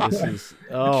Anthony. This is,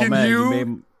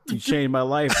 you changed my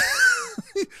life.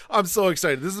 I'm so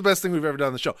excited. This is the best thing we've ever done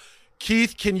on the show.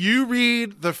 Keith, can you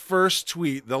read the first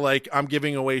tweet, the I'm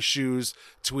giving away shoes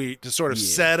tweet to sort of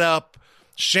set up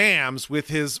Shams with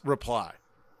his reply?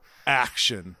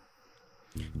 Action.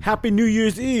 Happy New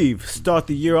Year's Eve. Start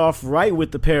the year off right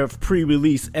with the pair of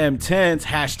pre-release M10s.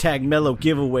 Hashtag Mellow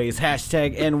giveaways.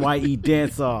 Hashtag NYE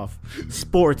dance off.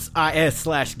 Sports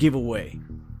IS/giveaway.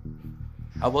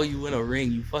 How about you win a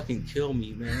ring? You fucking kill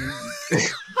me, man.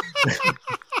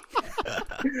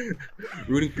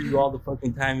 Rooting for you all the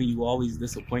fucking time and you always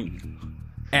disappoint me.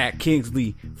 At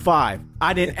Kingsley 5.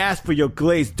 I didn't ask for your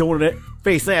glazed donut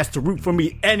face ass to root for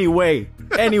me anyway.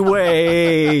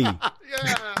 Yeah.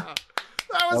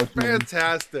 That was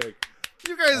fantastic.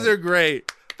 You guys are great.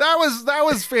 That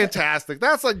was fantastic.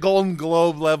 That's like Golden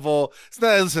Globe level.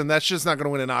 Listen, that's just not going to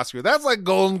win an Oscar. That's like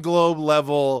Golden Globe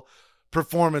level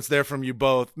performance there from you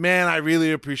both. Man, I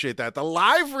really appreciate that. The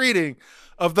live reading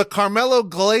of the Carmelo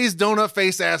glazed donut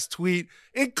face ass tweet,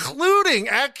 including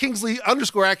at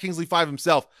Kingsley_@Kingsley5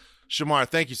 himself. Shamar,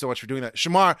 thank you so much for doing that.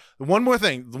 Shamar, one more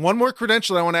thing, one more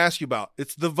credential I want to ask you about.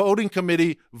 It's the voting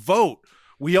committee vote.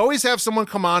 We always have someone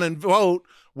come on and vote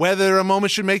whether a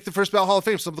moment should make the first ballot Hall of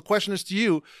Fame. So the question is to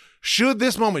you, should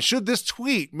this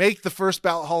tweet make the first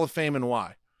ballot Hall of Fame and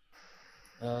why?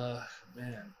 Man,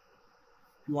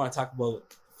 if you want to talk about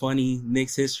funny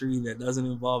Knicks history that doesn't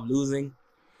involve losing,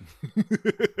 I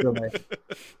feel like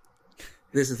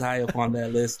this is high up on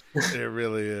that list. It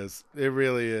really is. It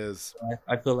really is.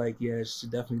 I feel like, it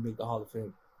should definitely make the Hall of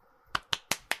Fame.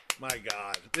 My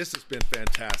God, this has been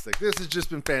fantastic. This has just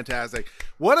been fantastic.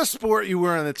 What a sport you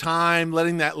were in the time,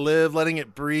 letting that live, letting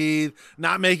it breathe,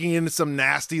 not making it into some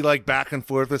nasty back and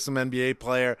forth with some NBA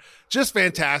player. Just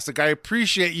fantastic. I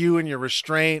appreciate you and your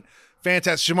restraint.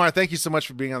 Fantastic. Shamar, thank you so much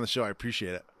for being on the show. I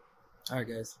appreciate it. All right,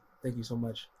 guys. Thank you so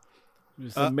much.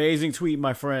 It's an amazing tweet,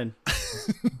 my friend.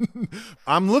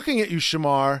 I'm looking at you,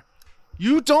 Shamar.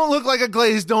 You don't look like a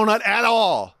glazed donut at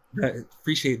all. I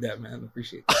appreciate that, man.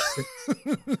 Appreciate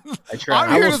that. I try.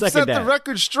 I'm here to set the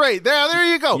record straight. There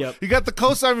you go. Yep. You got the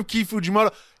cosign from Keith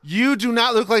Fujimoto. You do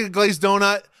not look like a glazed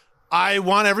donut. I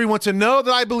want everyone to know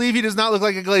that I believe he does not look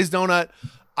like a glazed donut.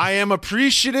 I am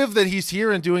appreciative that he's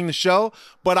here and doing the show,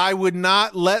 but I would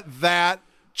not let that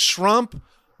trump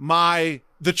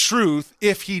the truth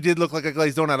if he did look like a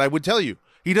glazed donut. I would tell you,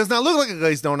 he does not look like a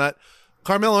glazed donut.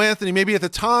 Carmelo Anthony, maybe at the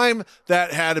time,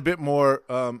 that had a bit more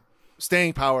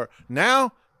staying power.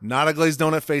 Now, not a glazed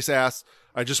donut face ass.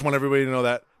 I just want everybody to know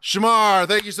that. Shamar,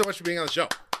 thank you so much for being on the show.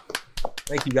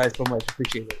 Thank you guys so much.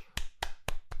 Appreciate it.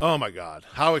 Oh my God.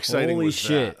 How exciting was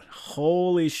that?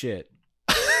 Holy shit.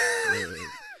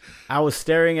 I was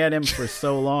staring at him for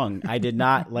so long. I did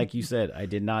not, like you said, I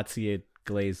did not see a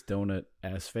glazed donut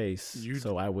ass face.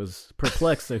 So I was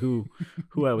perplexed at who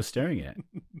I was staring at.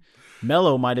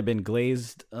 Mello might have been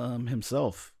glazed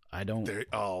himself. I don't.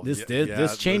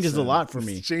 This changes a lot for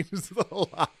me. This changes a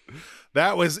lot.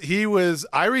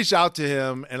 I reached out to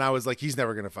him and I was like, he's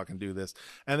never going to fucking do this.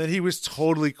 And then he was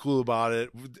totally cool about it.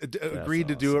 Agreed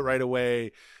to do it right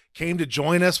away. came to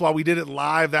join us while we did it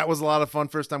live. That was a lot of fun.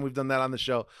 First time we've done that on the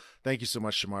show. Thank you so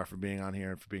much, Shamar, for being on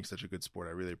here and for being such a good sport.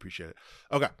 I really appreciate it.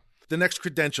 Okay. The next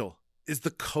credential is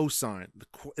the cosign.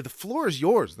 The floor is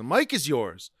yours. The mic is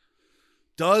yours.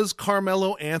 Does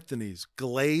Carmelo Anthony's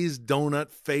glazed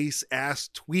donut face ass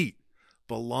tweet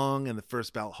belong in the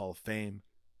First Ballot Hall of Fame,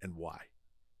 and why?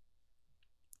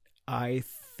 I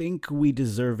think we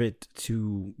deserve it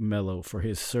to Melo for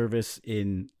his service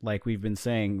in, like we've been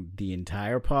saying, the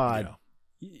entire pod.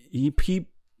 Yeah.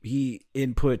 He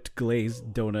input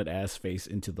glazed donut ass face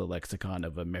into the lexicon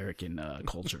of American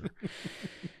culture,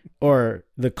 or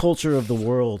the culture of the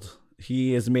world.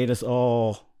 He has made us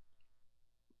all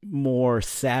more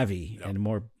savvy and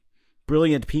more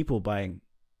brilliant people by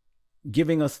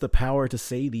giving us the power to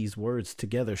say these words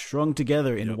together, strung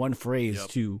together in one phrase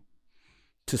to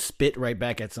spit right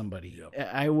back at somebody.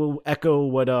 I will echo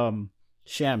what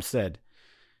Sham said.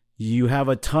 You have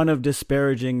a ton of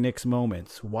disparaging Knicks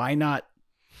moments. Why not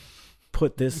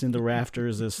put this in the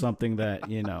rafters as something that,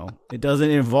 it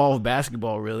doesn't involve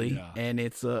basketball really, and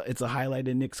it's a highlight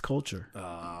in Knicks culture.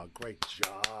 Great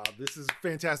job. This is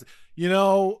fantastic.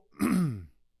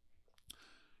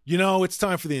 It's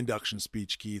time for the induction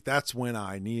speech, Keith. That's when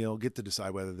I, Neil, get to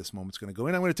decide whether this moment's going to go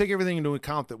in. I'm going to take everything into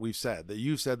account that we've said, that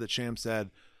you've said, that Sham said,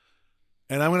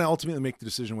 and I'm going to ultimately make the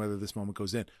decision whether this moment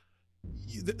goes in.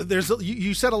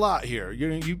 You said a lot here.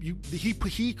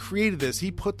 He created this.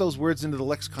 He put those words into the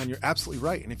lexicon. You're absolutely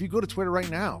right. And if you go to Twitter right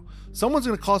now, someone's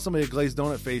going to call somebody a glazed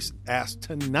donut face ass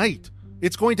tonight.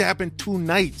 It's going to happen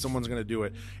tonight. Someone's going to do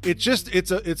it. It's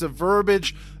a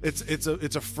verbiage. It's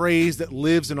a phrase that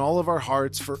lives in all of our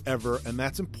hearts forever, and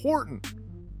that's important.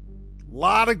 A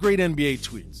lot of great NBA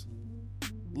tweets.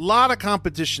 A lot of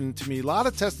competition to me. A lot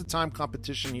of test of time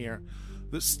competition here.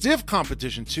 The stiff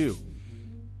competition too.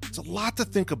 It's a lot to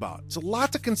think about. It's a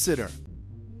lot to consider.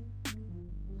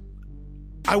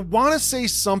 I want to say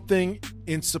something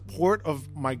in support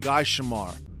of my guy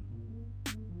Shamar.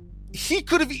 He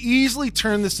could have easily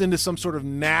turned this into some sort of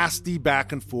nasty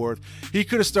back and forth. He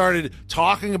could have started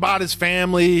talking about his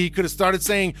family. He could have started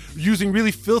using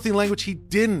really filthy language. He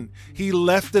didn't. He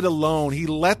left it alone. He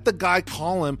let the guy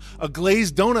call him a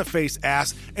glazed donut face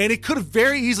ass, and it could have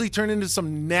very easily turned into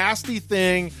some nasty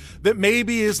thing that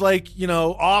maybe is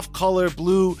off color,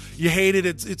 blue. You hate it.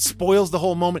 It spoils the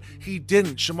whole moment. He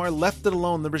didn't. Shamar left it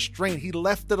alone. The restraint. He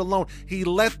left it alone. He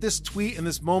let this tweet and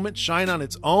this moment shine on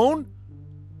its own.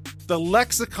 The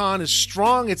lexicon is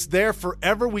strong. It's there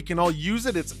forever. We can all use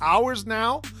it. It's ours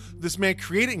now. This man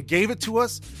created and gave it to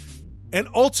us. And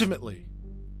ultimately,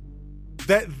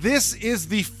 that this is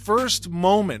the first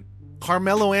moment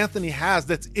Carmelo Anthony has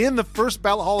that's in the First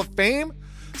Ballot Hall of Fame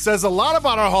says a lot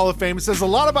about our Hall of Fame. It says a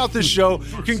lot about this show.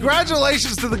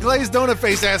 Congratulations to the glazed donut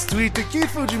face ass tweet, to Keith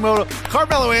Fujimoto,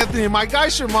 Carmelo Anthony, and my guy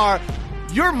Shamar.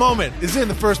 Your moment is in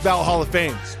the First Ballot Hall of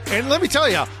Fame. And let me tell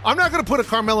you, I'm not going to put a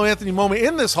Carmelo Anthony moment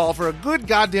in this hall for a good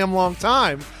goddamn long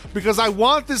time, because I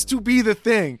want this to be the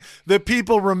thing that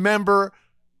people remember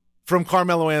from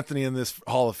Carmelo Anthony in this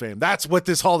Hall of Fame. That's what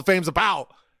this Hall of Fame's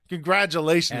about.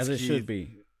 Congratulations, as it Keith. should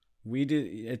be. We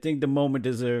did. I think the moment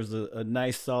deserves a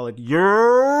nice solid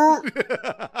yeah.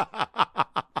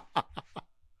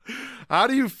 How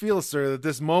do you feel, sir, that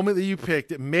this moment that you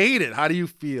picked, it made it? How do you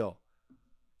feel?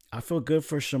 I feel good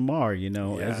for Shamar,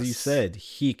 Yes. as you said,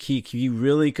 he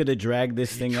really could have dragged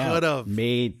this thing out,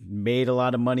 made a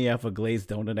lot of money off of glazed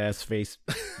donut ass face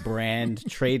brand,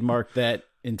 trademarked that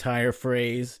entire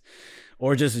phrase,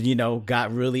 or just,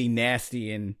 got really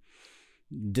nasty and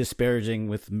disparaging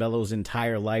with Melo's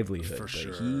entire livelihood. For but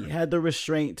sure. He had the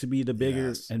restraint to be the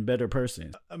bigger and better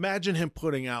person. Imagine him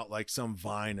putting out some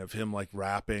vine of him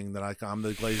rapping that I'm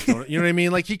the glazed donut. You know what I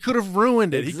mean? He could have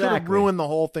ruined it. Exactly. He could have ruined the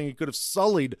whole thing. He could have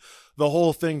sullied the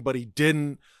whole thing, but he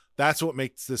didn't. That's what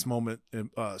makes this moment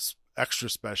extra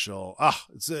special.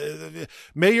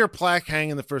 May your plaque hang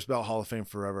in the First Ballot Hall of Fame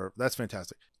forever. That's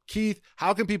fantastic. Keith,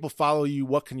 how can people follow you?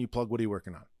 What can you plug? What are you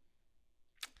working on?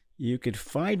 You could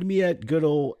find me at good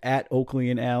old at Oakley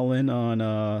and Allen on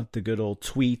the good old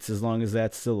tweets, as long as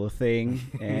that's still a thing,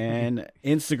 and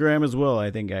Instagram as well. I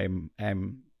think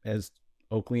I'm as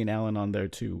Oakley and Allen on there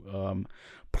too.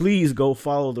 Please go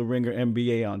follow the Ringer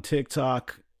NBA on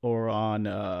TikTok or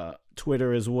on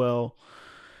Twitter as well.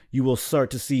 You will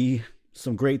start to see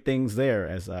some great things there,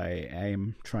 as I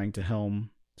am trying to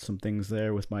helm some things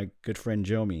there with my good friend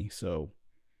Jomi. So.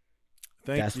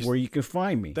 That's where you can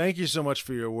find me. Thank you so much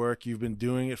for your work. You've been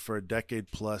doing it for a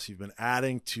decade plus. You've been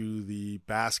adding to the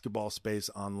basketball space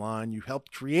online. You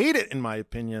helped create it, in my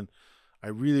opinion. I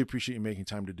really appreciate you making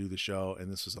time to do the show,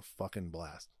 and this was a fucking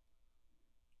blast.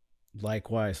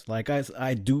 Likewise. Like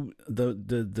I do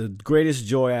the greatest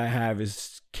joy I have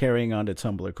is carrying on the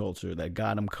Tumblr culture that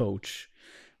got him coach,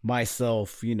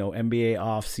 myself, NBA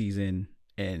off season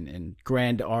and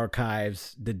Grand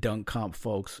Archives, the Dunk Comp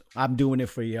folks. I'm doing it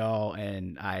for y'all,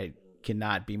 and I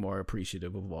cannot be more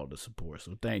appreciative of all the support.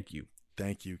 So thank you.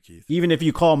 Thank you, Keith. Even if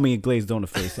you call me a glazed on the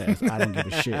face ass, I don't give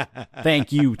a shit.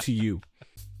 Thank you to you.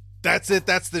 That's it.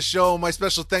 That's the show. My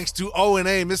special thanks to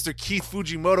O&A, Mr. Keith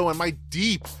Fujimoto, and my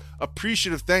deep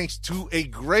appreciative thanks to a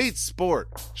great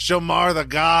sport, Shamar the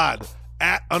God,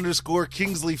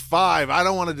 @_Kingsley5. I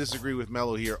don't want to disagree with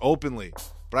Mello here openly,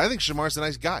 but I think Shamar's a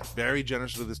nice guy. Very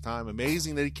generous with his time.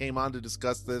 Amazing that he came on to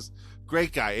discuss this.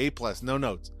 Great guy. A+, no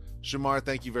notes. Shamar,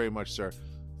 thank you very much, sir.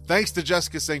 Thanks to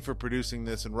Jessica Singh for producing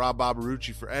this and Rob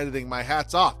Barbarucci for editing. My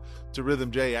hat's off to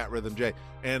Rhythm J @RhythmJ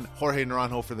and Jorge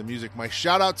Naranjo for the music. My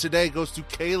shout out today goes to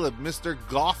Caleb, Mr.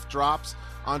 Golf Drops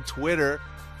on Twitter.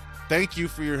 Thank you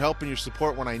for your help and your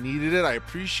support when I needed it. I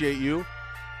appreciate you.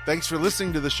 Thanks for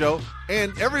listening to the show.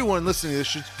 And everyone listening to this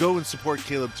should go and support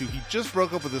Caleb too. He just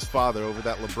broke up with his father over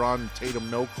that LeBron Tatum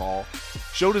no call.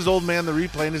 Showed his old man the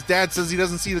replay and his dad says he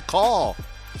doesn't see the call.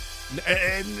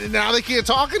 And now they can't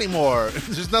talk anymore.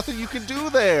 There's nothing you can do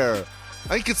there.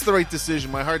 I think it's the right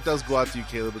decision. My heart does go out to you,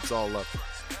 Caleb. It's all love.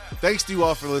 Thanks to you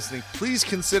all for listening. Please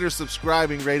consider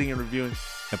subscribing, rating, and reviewing.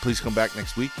 And please come back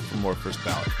next week for more First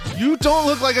Ballot. You don't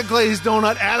look like a glazed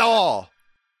donut at all.